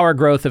 The power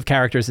growth of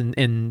characters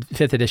in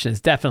 5th edition is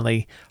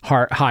definitely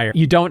higher.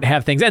 You don't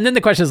have things. And then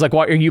the question is like,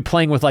 what are you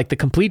playing with, like the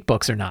complete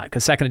books or not?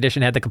 Because 2nd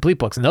edition had the complete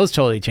books and those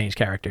totally changed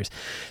characters.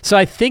 So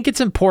I think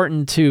it's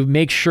important to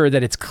make sure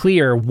that it's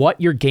clear what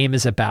your game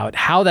is about,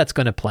 how that's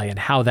going to play and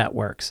how that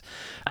works,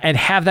 and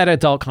have that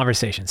adult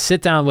conversation.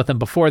 Sit down with them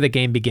before the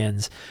game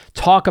begins.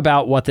 Talk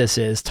about what this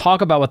is.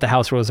 Talk about what the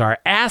house rules are.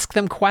 Ask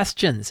them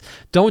questions.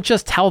 Don't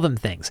just tell them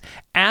things.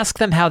 Ask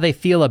them how they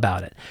feel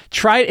about it.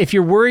 If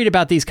you're worried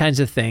about these kinds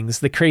of things,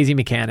 the crazy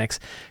mechanics,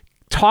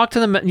 talk to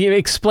them,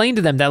 explain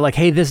to them that like,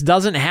 hey, this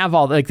doesn't have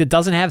it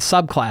doesn't have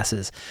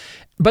subclasses.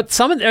 But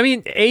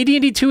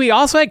AD&D 2E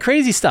also had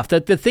crazy stuff.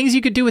 The things you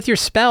could do with your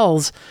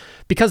spells,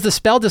 because the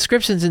spell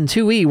descriptions in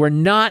 2E were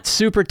not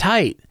super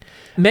tight,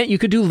 meant you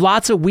could do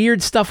lots of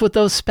weird stuff with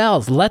those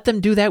spells. Let them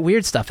do that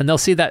weird stuff, and they'll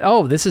see that,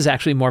 oh, this is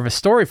actually more of a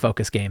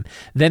story-focused game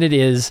than it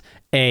is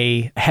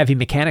a heavy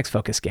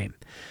mechanics-focused game.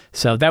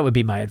 So that would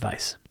be my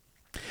advice.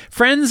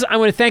 Friends, I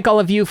want to thank all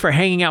of you for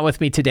hanging out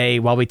with me today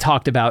while we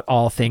talked about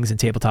all things in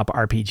tabletop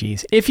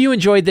RPGs. If you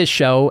enjoyed this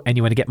show and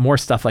you want to get more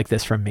stuff like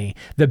this from me,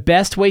 the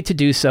best way to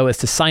do so is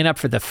to sign up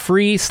for the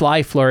free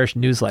Sly Flourish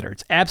newsletter.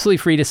 It's absolutely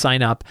free to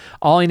sign up.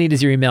 All you need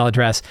is your email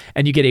address,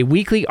 and you get a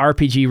weekly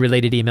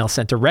RPG-related email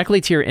sent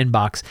directly to your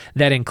inbox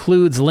that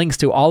includes links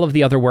to all of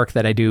the other work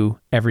that I do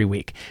every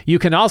week. You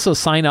can also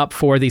sign up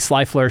for the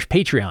Sly Flourish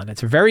Patreon.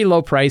 It's a very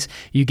low price.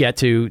 You get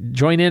to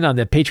join in on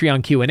the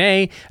Patreon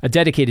Q&A, a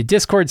dedicated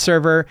Discord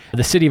server,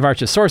 the City of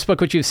Arches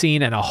sourcebook, which you've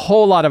seen, and a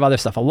whole lot of other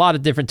stuff, a lot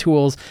of different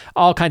tools,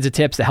 all kinds of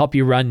tips to help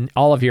you run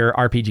all of your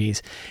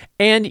RPGs.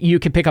 And you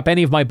can pick up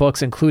any of my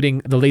books, including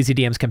The Lazy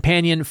DM's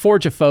Companion,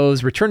 Forge of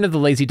Foes, Return of the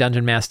Lazy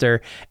Dungeon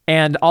Master,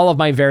 and all of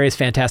my various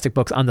fantastic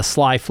books on the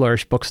Sly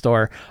Flourish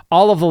bookstore.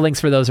 All of the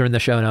links for those are in the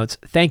show notes.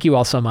 Thank you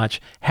all so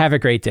much. Have a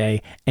great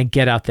day, and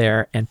get out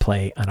there and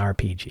play an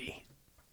RPG.